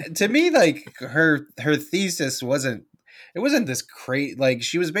 But to me, like her thesis wasn't this crazy. Like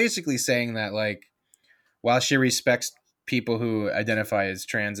she was basically saying that like while she respects people who identify as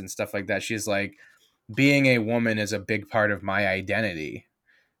trans and stuff like that, she's like, being a woman is a big part of my identity.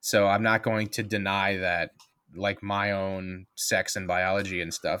 So I'm not going to deny that, like my own sex and biology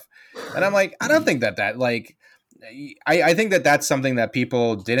and stuff. And I'm like, I don't think that like. I think that's something that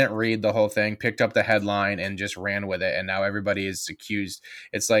people didn't read the whole thing, picked up the headline and just ran with it. And now everybody is accused.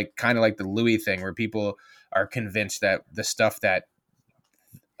 It's like kind of like the Louis thing where people are convinced that the stuff that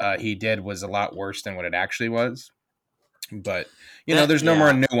he did was a lot worse than what it actually was. But, you know, there's no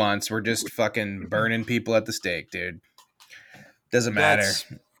more nuance. We're just fucking burning people at the stake, dude. Doesn't matter.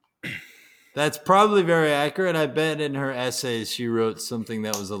 That's probably very accurate. I bet in her essays she wrote something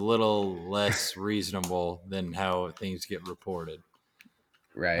that was a little less reasonable than how things get reported.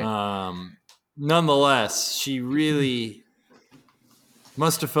 Right. Nonetheless, she really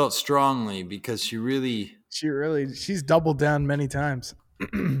must have felt strongly because she's doubled down many times.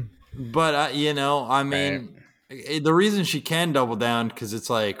 But you know, I mean, the reason she can double down because it's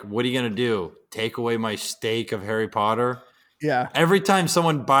like, what are you gonna do? Take away my stake of Harry Potter? Yeah. Every time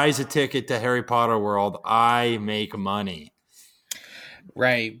someone buys a ticket to Harry Potter World, I make money.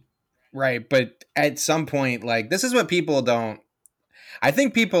 Right. But at some point, like, this is what people don't. I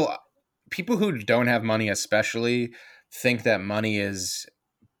think people who don't have money, especially, think that money is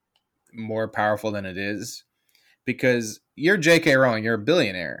more powerful than it is. Because you're J.K. Rowling, you're a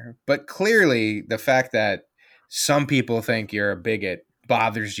billionaire. But clearly, the fact that some people think you're a bigot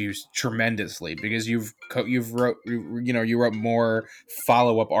bothers you tremendously because you wrote more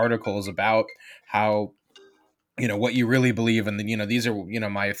follow-up articles about how, you know, what you really believe and you know, these are, you know,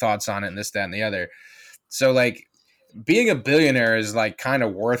 my thoughts on it and this, that, and the other. So like being a billionaire is like kind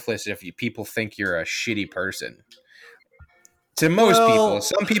of worthless if people think you're a shitty person. To most people.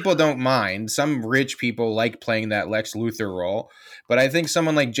 Some people don't mind. Some rich people like playing that Lex Luthor role, but I think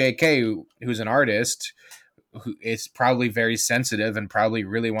someone like JK who's an artist who is probably very sensitive and probably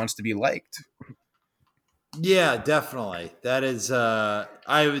really wants to be liked. Yeah, definitely. That is, I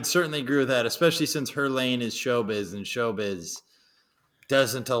would certainly agree with that, especially since her lane is showbiz and showbiz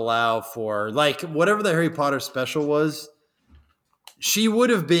doesn't allow for, like, whatever the Harry Potter special was, she would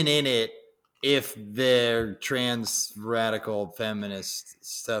have been in it if their trans radical feminist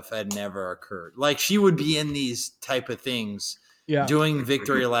stuff had never occurred. Like, she would be in these type of things, doing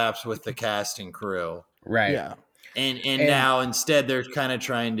victory laps with the cast and crew. Right. Yeah. And now instead they're kind of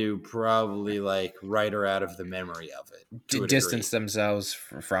trying to probably like write her out of the memory of it. To distance themselves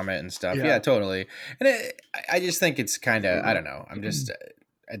from it and stuff. Yeah, totally. And I just think it's kind of, I don't know. I'm just,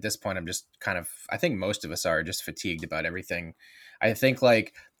 at this point, I'm just kind of, I think most of us are just fatigued about everything. I think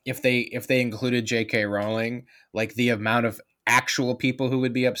like if they included J.K. Rowling, like the amount of actual people who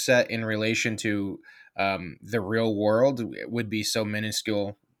would be upset in relation to the real world would be so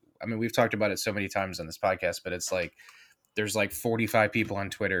minuscule. I mean, we've talked about it so many times on this podcast, but it's like there's like 45 people on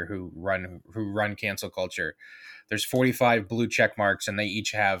Twitter who run cancel culture. There's 45 blue check marks, and they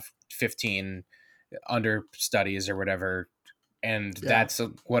each have 15 understudies or whatever. And that's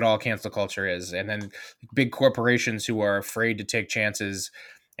what all cancel culture is. And then big corporations who are afraid to take chances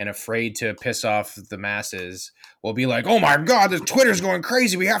and afraid to piss off the masses will be like, oh my God, the Twitter's going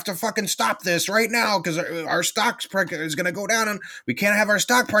crazy. We have to fucking stop this right now because our stock is going to go down and we can't have our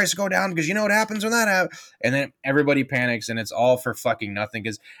stock price go down because you know what happens when that happens. And then everybody panics and it's all for fucking nothing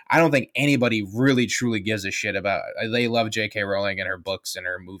because I don't think anybody really truly gives a shit about it. They love J.K. Rowling and her books and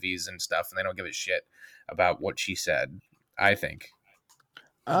her movies and stuff, and they don't give a shit about what she said, I think.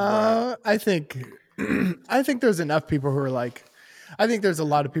 I think there's enough people who are like, I think there's a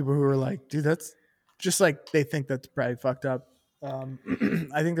lot of people who are like, dude, that's just like, they think that's probably fucked up.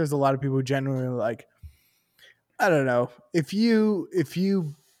 I think there's a lot of people who genuinely like, I don't know, if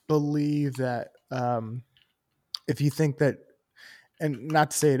you believe that, if you think that, and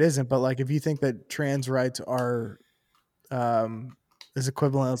not to say it isn't, but like if you think that trans rights are is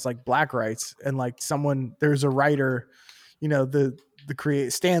equivalent as like black rights, and like there's a writer, the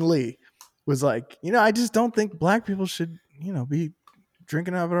create Stan Lee was like, I just don't think black people should, be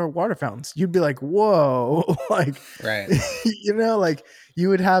drinking out of our water fountains. You'd be like, whoa, like, right. Like you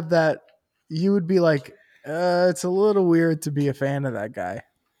would have that, you would be like, it's a little weird to be a fan of that guy.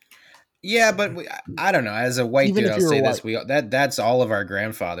 Yeah, but I don't know. As a white dude, I'll say this: that's all of our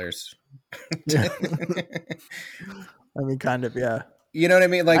grandfathers. Yeah. I mean, kind of, yeah. You know what I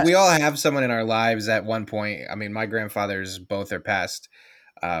mean? Like we all have someone in our lives at one point. I mean, my grandfathers both are passed,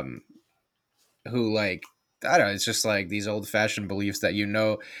 who like, I don't know. It's just like these old fashioned beliefs that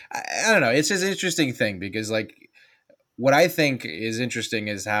I don't know. It's just an interesting thing because like what I think is interesting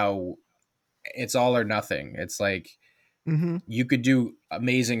is how it's all or nothing. It's like you could do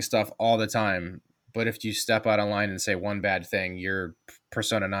amazing stuff all the time, but if you step out of line and say one bad thing, you're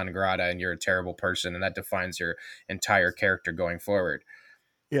persona non grata and you're a terrible person, and that defines your entire character going forward.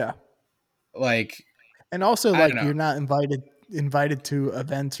 Yeah. Like, and also like you're not invited to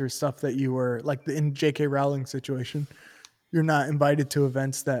events or stuff that you were like in J.K. Rowling situation. You're not invited to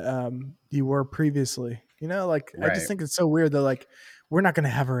events that you were previously. Like right. I just think it's so weird that like we're not going to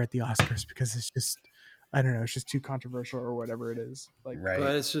have her at the Oscars because it's just, I don't know, it's just too controversial or whatever it is. Like, right.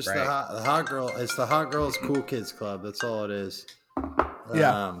 But it's just the hot girl. It's the hot girls cool kids club. That's all it is.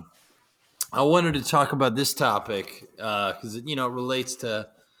 Yeah. I wanted to talk about this topic because it relates to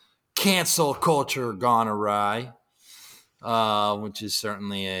cancel culture gone awry, which is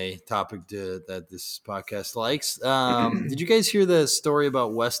certainly a topic that this podcast likes. Did you guys hear the story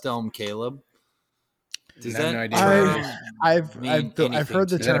about West Elm Caleb? Does that no idea? I've heard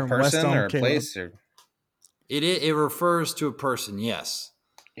the term West Elm or a place or it refers to a person. Yes.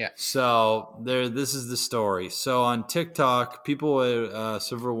 Yeah. So this is the story. So on TikTok,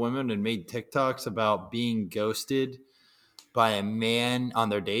 several women had made TikToks about being ghosted by a man on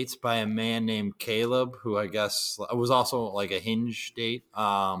their dates by a man named Caleb, who I guess was also like a Hinge date,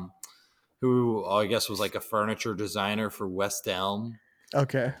 who I guess was like a furniture designer for West Elm.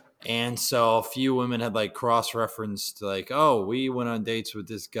 Okay. And so a few women had like cross-referenced like, oh, we went on dates with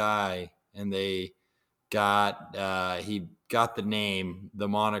this guy, and they got he got the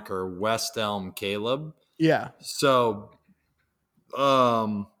moniker West Elm Caleb. Yeah. So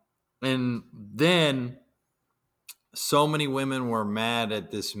and then so many women were mad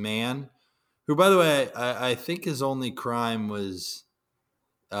at this man, who, by the way, I think his only crime was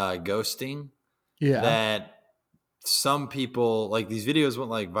ghosting. Yeah. That some people, like, these videos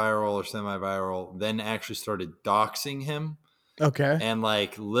went like viral or semi-viral, then actually started doxing him. Okay. And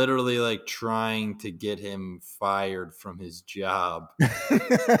like literally like trying to get him fired from his job.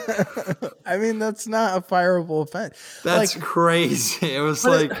 I mean, that's not a fireable offense. That's like, crazy. It was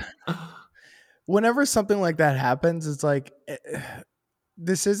like whenever something like that happens, it's like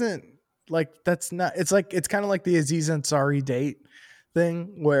this isn't like, that's not, it's like, it's kind of like the Aziz Ansari date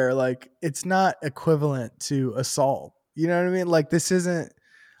thing where like it's not equivalent to assault. You know what I mean? Like this isn't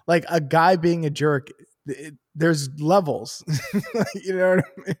like a guy being a jerk. There's levels. You know what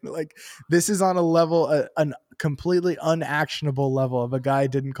I mean? Like this is on a level, a completely unactionable level of a guy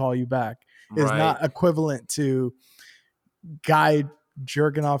didn't call you back is not equivalent to guy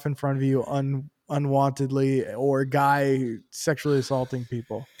jerking off in front of you unwantedly or guy sexually assaulting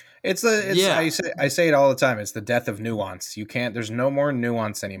people. I say it all the time. It's the death of nuance. There's no more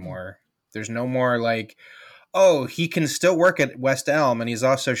nuance anymore. There's no more like, oh, he can still work at West Elm and he's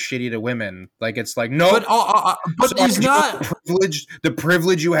also shitty to women. Like, it's like, no, but he's not the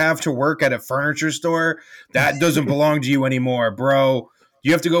privilege you have to work at a furniture store. That doesn't belong to you anymore, bro.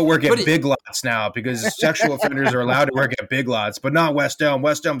 You have to go work at Big Lots now because sexual offenders are allowed to work at Big Lots, but not West Elm.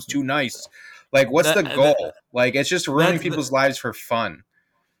 West Elm's too nice. Like, what's the goal? Like, it's just ruining people's lives for fun.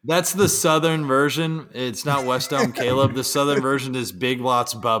 That's the Southern version. It's not West Elm Caleb. The Southern version is Big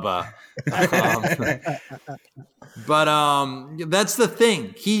Lots Bubba. But that's the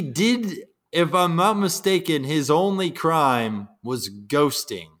thing. He did, if I'm not mistaken, his only crime was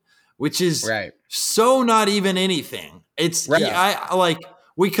ghosting, which is so not even anything. It's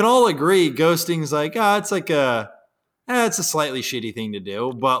we can all agree ghosting's like, it's like it's a slightly shitty thing to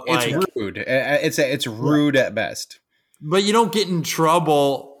do, but like it's rude. It's rude at best. But you don't get in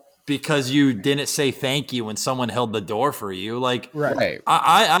trouble because you didn't say thank you when someone held the door for you. Like, Right.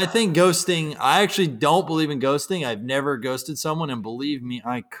 I think ghosting, I actually don't believe in ghosting. I've never ghosted someone, and believe me,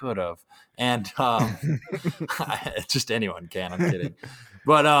 I could have. And just anyone can, I'm kidding.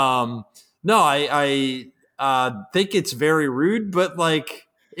 But no, I think it's very rude, but like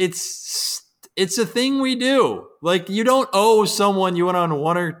it's a thing we do. Like, you don't owe someone you went on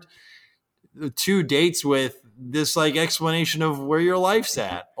 1 or 2 dates with this like explanation of where your life's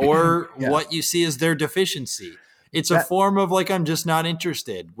at or what you see as their deficiency. It's a form of like, I'm just not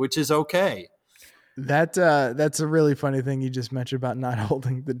interested, which is okay. That's a really funny thing you just mentioned about not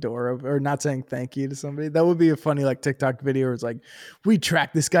holding the door or not saying thank you to somebody. That would be a funny like TikTok video where it's like, we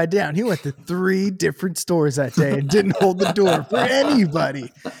tracked this guy down. He went to 3 different stores that day and didn't hold the door for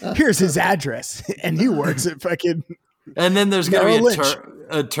anybody. Here's his address. And he works at fucking. And then there's going to be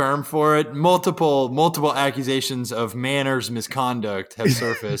a term for it. Multiple accusations of manners misconduct have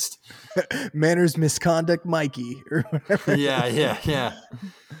surfaced. Manners misconduct Mikey or whatever. Yeah.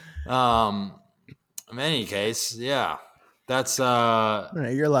 In any case, yeah. That's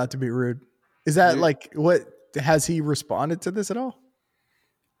you're allowed to be rude. Is that like what has he responded to this at all?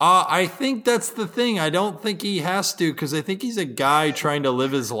 I think that's the thing. I don't think he has to, because I think he's a guy trying to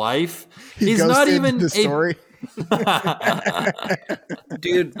live his life. He's not even the story.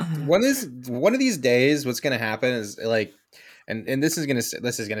 Dude, one of these days, what's gonna happen is like, and this is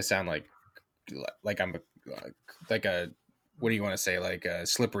gonna sound like I'm like a what do you want to say, like a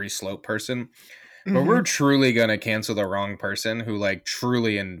slippery slope person, but we're truly gonna cancel the wrong person who like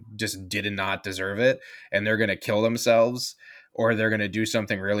truly and just did not deserve it, and they're gonna kill themselves or they're gonna do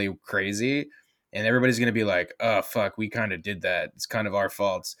something really crazy. And everybody's going to be like, oh, fuck, we kind of did that. It's kind of our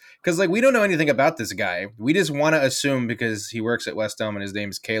faults. Because, like, we don't know anything about this guy. We just want to assume because he works at West Elm and his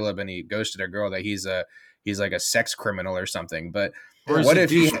name's Caleb and he ghosted a girl that he's like a sex criminal or something. But what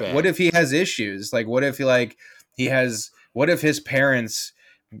if he has issues? Like, what if his parents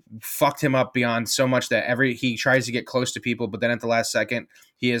fucked him up beyond so much that he tries to get close to people, but then at the last second,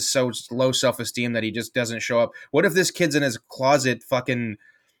 he has so low self-esteem that he just doesn't show up? What if this kid's in his closet fucking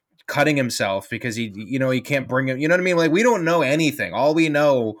cutting himself because he can't bring him, you know what I mean? Like, we don't know anything. All we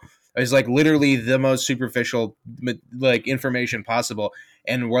know is like literally the most superficial like information possible,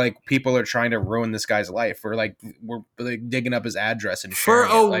 and we're like, people are trying to ruin this guy's life. We're like digging up his address and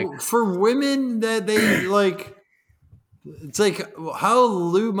for women that they like. It's like, how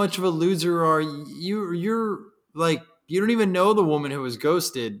much of a loser are you? You're like, you don't even know the woman who was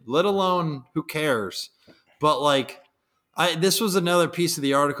ghosted, let alone who cares. But like, this was another piece of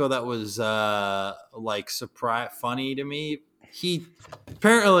the article that was like funny to me. He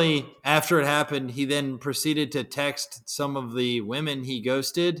apparently, after it happened, he then proceeded to text some of the women he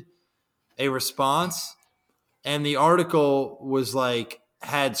ghosted a response, and the article was like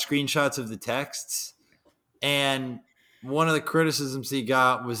had screenshots of the texts, and one of the criticisms he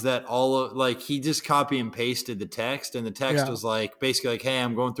got was that he just copy and pasted the text, and the text was like basically like, hey,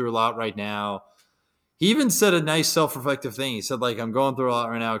 I'm going through a lot right now. He even said a nice self-reflective thing. He said, like, I'm going through a lot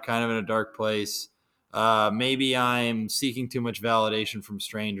right now, kind of in a dark place. Maybe I'm seeking too much validation from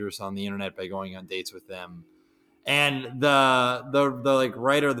strangers on the internet by going on dates with them. And the like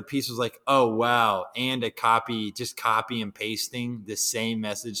writer of the piece was like, oh, wow. And just copy and pasting the same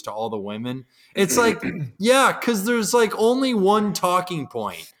message to all the women. It's like, yeah, because there's like only one talking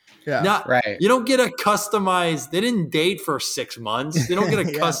point. Yeah, right. You don't get a customized, they didn't date for 6 months. They don't get a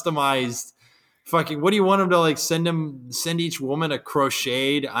customized fucking, what do you want them to like send each woman a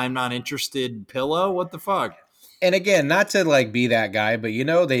crocheted I'm not interested pillow? What the fuck? And again, not to like be that guy, but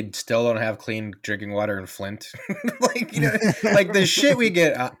they still don't have clean drinking water in Flint. Like, like the shit we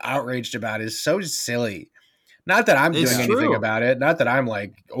get outraged about is so silly. Not that I'm doing anything about it. Not that I'm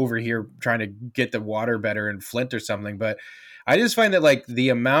like over here trying to get the water better in Flint or something, but I just find that like the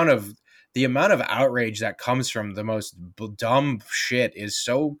amount of outrage that comes from the most dumb shit is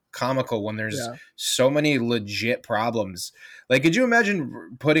so comical when there's so many legit problems. Like, could you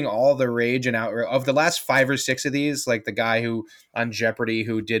imagine putting all the rage and outrage of the last 5 or 6 of these? Like the guy who on Jeopardy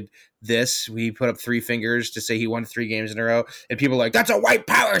who did this, he put up 3 fingers to say he won 3 games in a row, and people are like, that's a white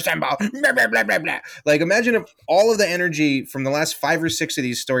power symbol. Blah, blah, blah, blah, blah. Like, imagine if all of the energy from the last 5 or 6 of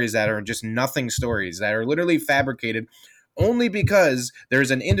these stories that are just nothing stories that are literally fabricated only because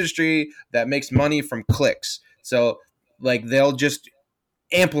there's an industry that makes money from clicks. So like they'll just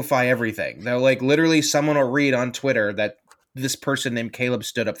amplify everything. They'll like literally someone will read on Twitter that this person named Caleb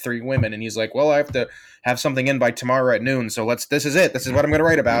stood up 3 women, and he's like, well, I have to have something in by tomorrow at noon. So this is it. This is what I'm going to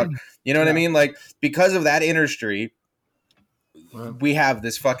write about. You know what I mean? Like, because of that industry, we have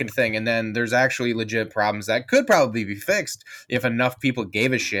this fucking thing, and then there's actually legit problems that could probably be fixed if enough people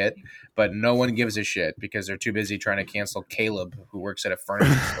gave a shit, but no one gives a shit because they're too busy trying to cancel Caleb, who works at a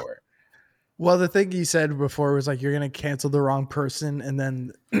furniture store. Well, the thing you said before was like you're gonna cancel the wrong person, and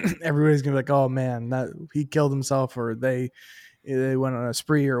then everybody's gonna be like, "Oh man, that he killed himself," or they went on a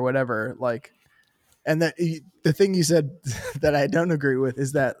spree or whatever. Like, and that the thing you said that I don't agree with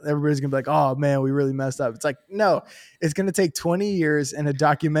is that everybody's gonna be like, "Oh man, we really messed up." It's like, no, it's gonna take 20 years in a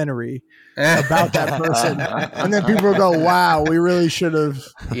documentary about that person, and then people will go, "Wow, we really should have,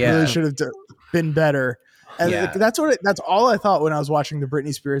 been better." And that's all I thought when I was watching the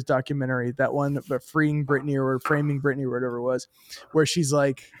Britney Spears documentary, that one, but Freeing Britney or Framing Britney or whatever it was, where she's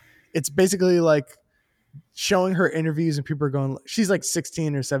like, it's basically like showing her interviews and people are going, she's like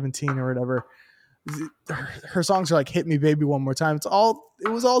 16 or 17 or whatever. Her songs are like "Hit Me Baby One More Time." It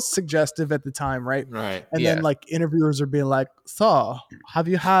was all suggestive at the time, right? Right. And then like interviewers are being like, "So, have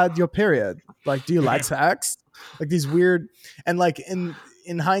you had your period? Like, do you like sex?" Like these weird, and like in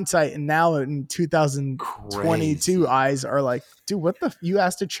hindsight and now in 2022 eyes are like, dude, what the you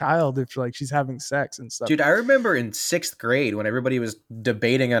asked a child if like she's having sex and stuff. Dude, I remember in 6th grade when everybody was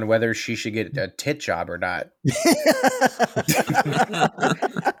debating on whether she should get a tit job or not.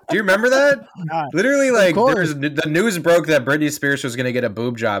 Do you remember that? Literally, like, the news broke that Britney Spears was going to get a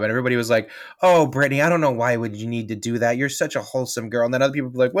boob job, and everybody was like, "Oh, Britney, I don't know why would you need to do that. You're such a wholesome girl." And then other people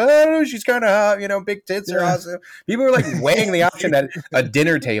were like, "Well, she's kind of hot, big tits are awesome." People were like weighing the option at a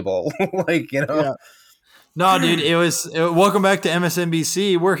dinner table, like, Yeah. No, dude, welcome back to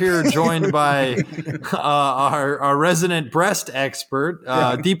MSNBC. We're here joined by our resident breast expert,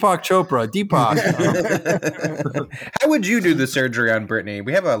 Deepak Chopra. Deepak. How would you do the surgery on Britney?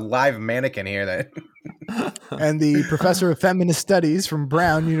 We have a live mannequin here and the professor of feminist studies from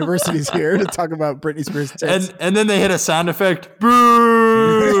Brown University is here to talk about Britney Spears tits. And then they hit a sound effect.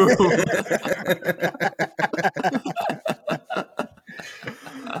 Boo!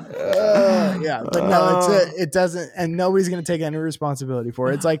 But no, it doesn't, and nobody's going to take any responsibility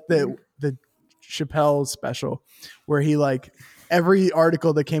for it. It's like the Chappelle special where he like every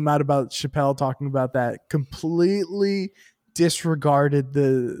article that came out about Chappelle talking about that completely disregarded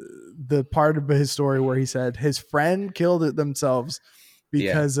the part of his story where he said his friend killed it themselves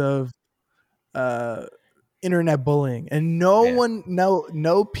because of internet bullying, and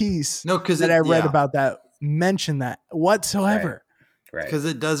no piece that I read about that mentioned that whatsoever. Right. Because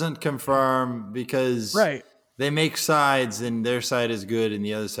it doesn't confirm, because they make sides and their side is good and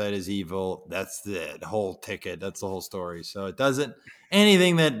the other side is evil. That's the whole ticket. That's the whole story. So it doesn't,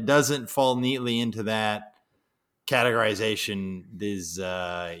 anything that doesn't fall neatly into that categorization is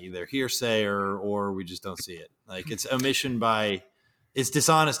either hearsay or we just don't see it. Like it's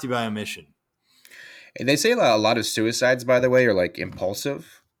dishonesty by omission. And they say a lot of suicides, by the way, are like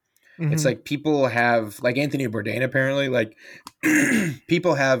impulsive. Mm-hmm. It's like people have, like Anthony Bourdain, apparently, like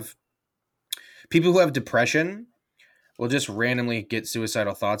people who have depression will just randomly get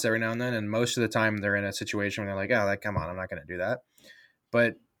suicidal thoughts every now and then. And most of the time they're in a situation where they're like, "Oh, like, come on, I'm not going to do that."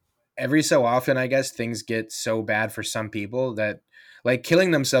 But every so often, I guess things get so bad for some people that like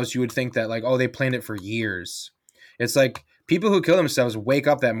killing themselves, you would think that like, oh, they planned it for years. It's like people who kill themselves wake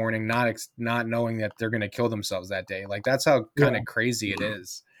up that morning not knowing that they're going to kill themselves that day. Like that's how kind of crazy it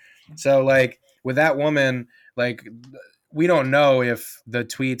is. So like with that woman, like we don't know if the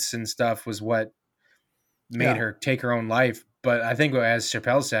tweets and stuff was what made her take her own life. But I think as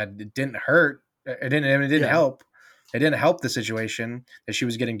Chappelle said, it didn't hurt. It didn't help. It didn't help the situation that she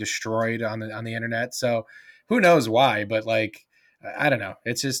was getting destroyed on the internet. So who knows why, but like, I don't know.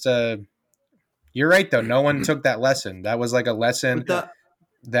 It's just, you're right though. No one took that lesson. That was like a lesson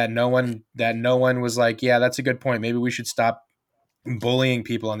that no one was like, yeah, that's a good point. Maybe we should stop bullying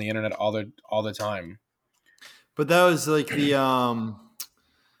people on the internet all the time. But that was like the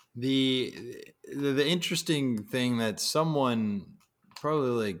interesting thing that someone,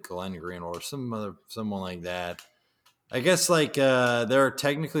 probably like Glenn Green or someone like that, I guess like there are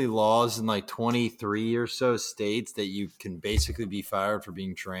technically laws in like 23 or so states that you can basically be fired for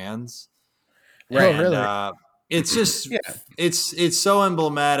being trans. Right. And, really? It's just it's so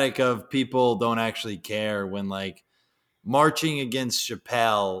emblematic of people don't actually care when like marching against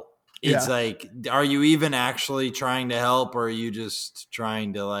Chappelle. It's like, are you even actually trying to help, or are you just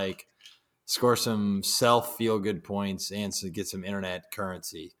trying to like score some feel good points and to get some internet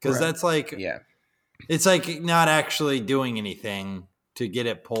currency? Because that's like, it's like not actually doing anything to get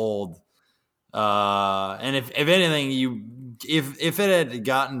it pulled. And if anything, if it had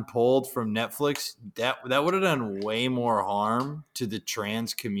gotten pulled from Netflix, that would have done way more harm to the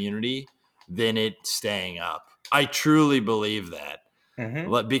trans community than it staying up. I truly believe that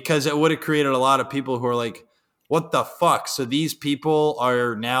because it would have created a lot of people who are like, what the fuck? So these people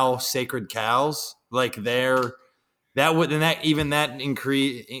are now sacred cows? Like creates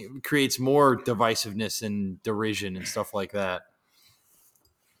more divisiveness and derision and stuff like that.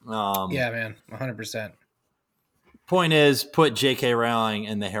 Yeah, man. 100%. Point is, put J.K. Rowling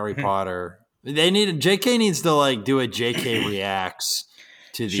in the Harry Potter. J.K. needs to like do a J.K. reacts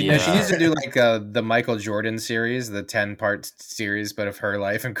to the. She needs to do like the Michael Jordan series, the 10-part series, but of her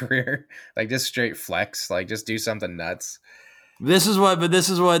life and career. Like just straight flex. Like just do something nuts. This is what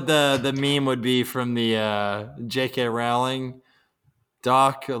the meme would be from the J.K. Rowling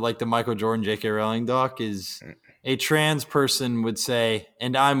doc, like the Michael Jordan J.K. Rowling doc, is a trans person would say,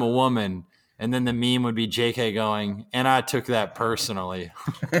 "And I'm a woman." And then the meme would be JK going, and I took that personally.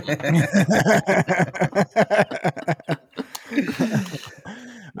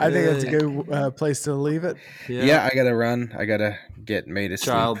 I think that's a good place to leave it. Yeah, I got to run. I got to get made a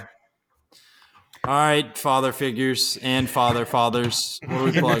child. Sleep. All right, father figures and fathers. What are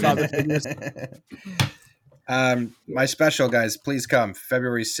we plugging? My special, guys, please come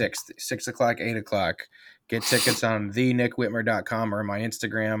February 6th, 6 o'clock, 8 o'clock. Get tickets on thenickwittmer.com or my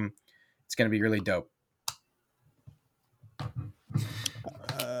Instagram. It's going to be really dope.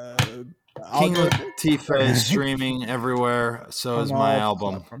 King Latifah is streaming everywhere. So is my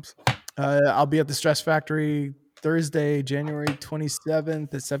album. I'll be at the Stress Factory Thursday, January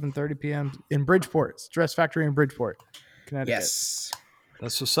 27th at 7:30 p.m. in Bridgeport. Stress Factory in Bridgeport, Connecticut. Yes.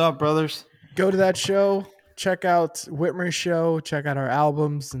 That's what's up, brothers. Go to that show. Check out Whitmer's show. Check out our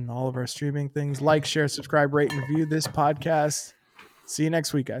albums and all of our streaming things. Like, share, subscribe, rate, and review this podcast. See you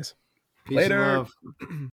next week, guys. Peace and love.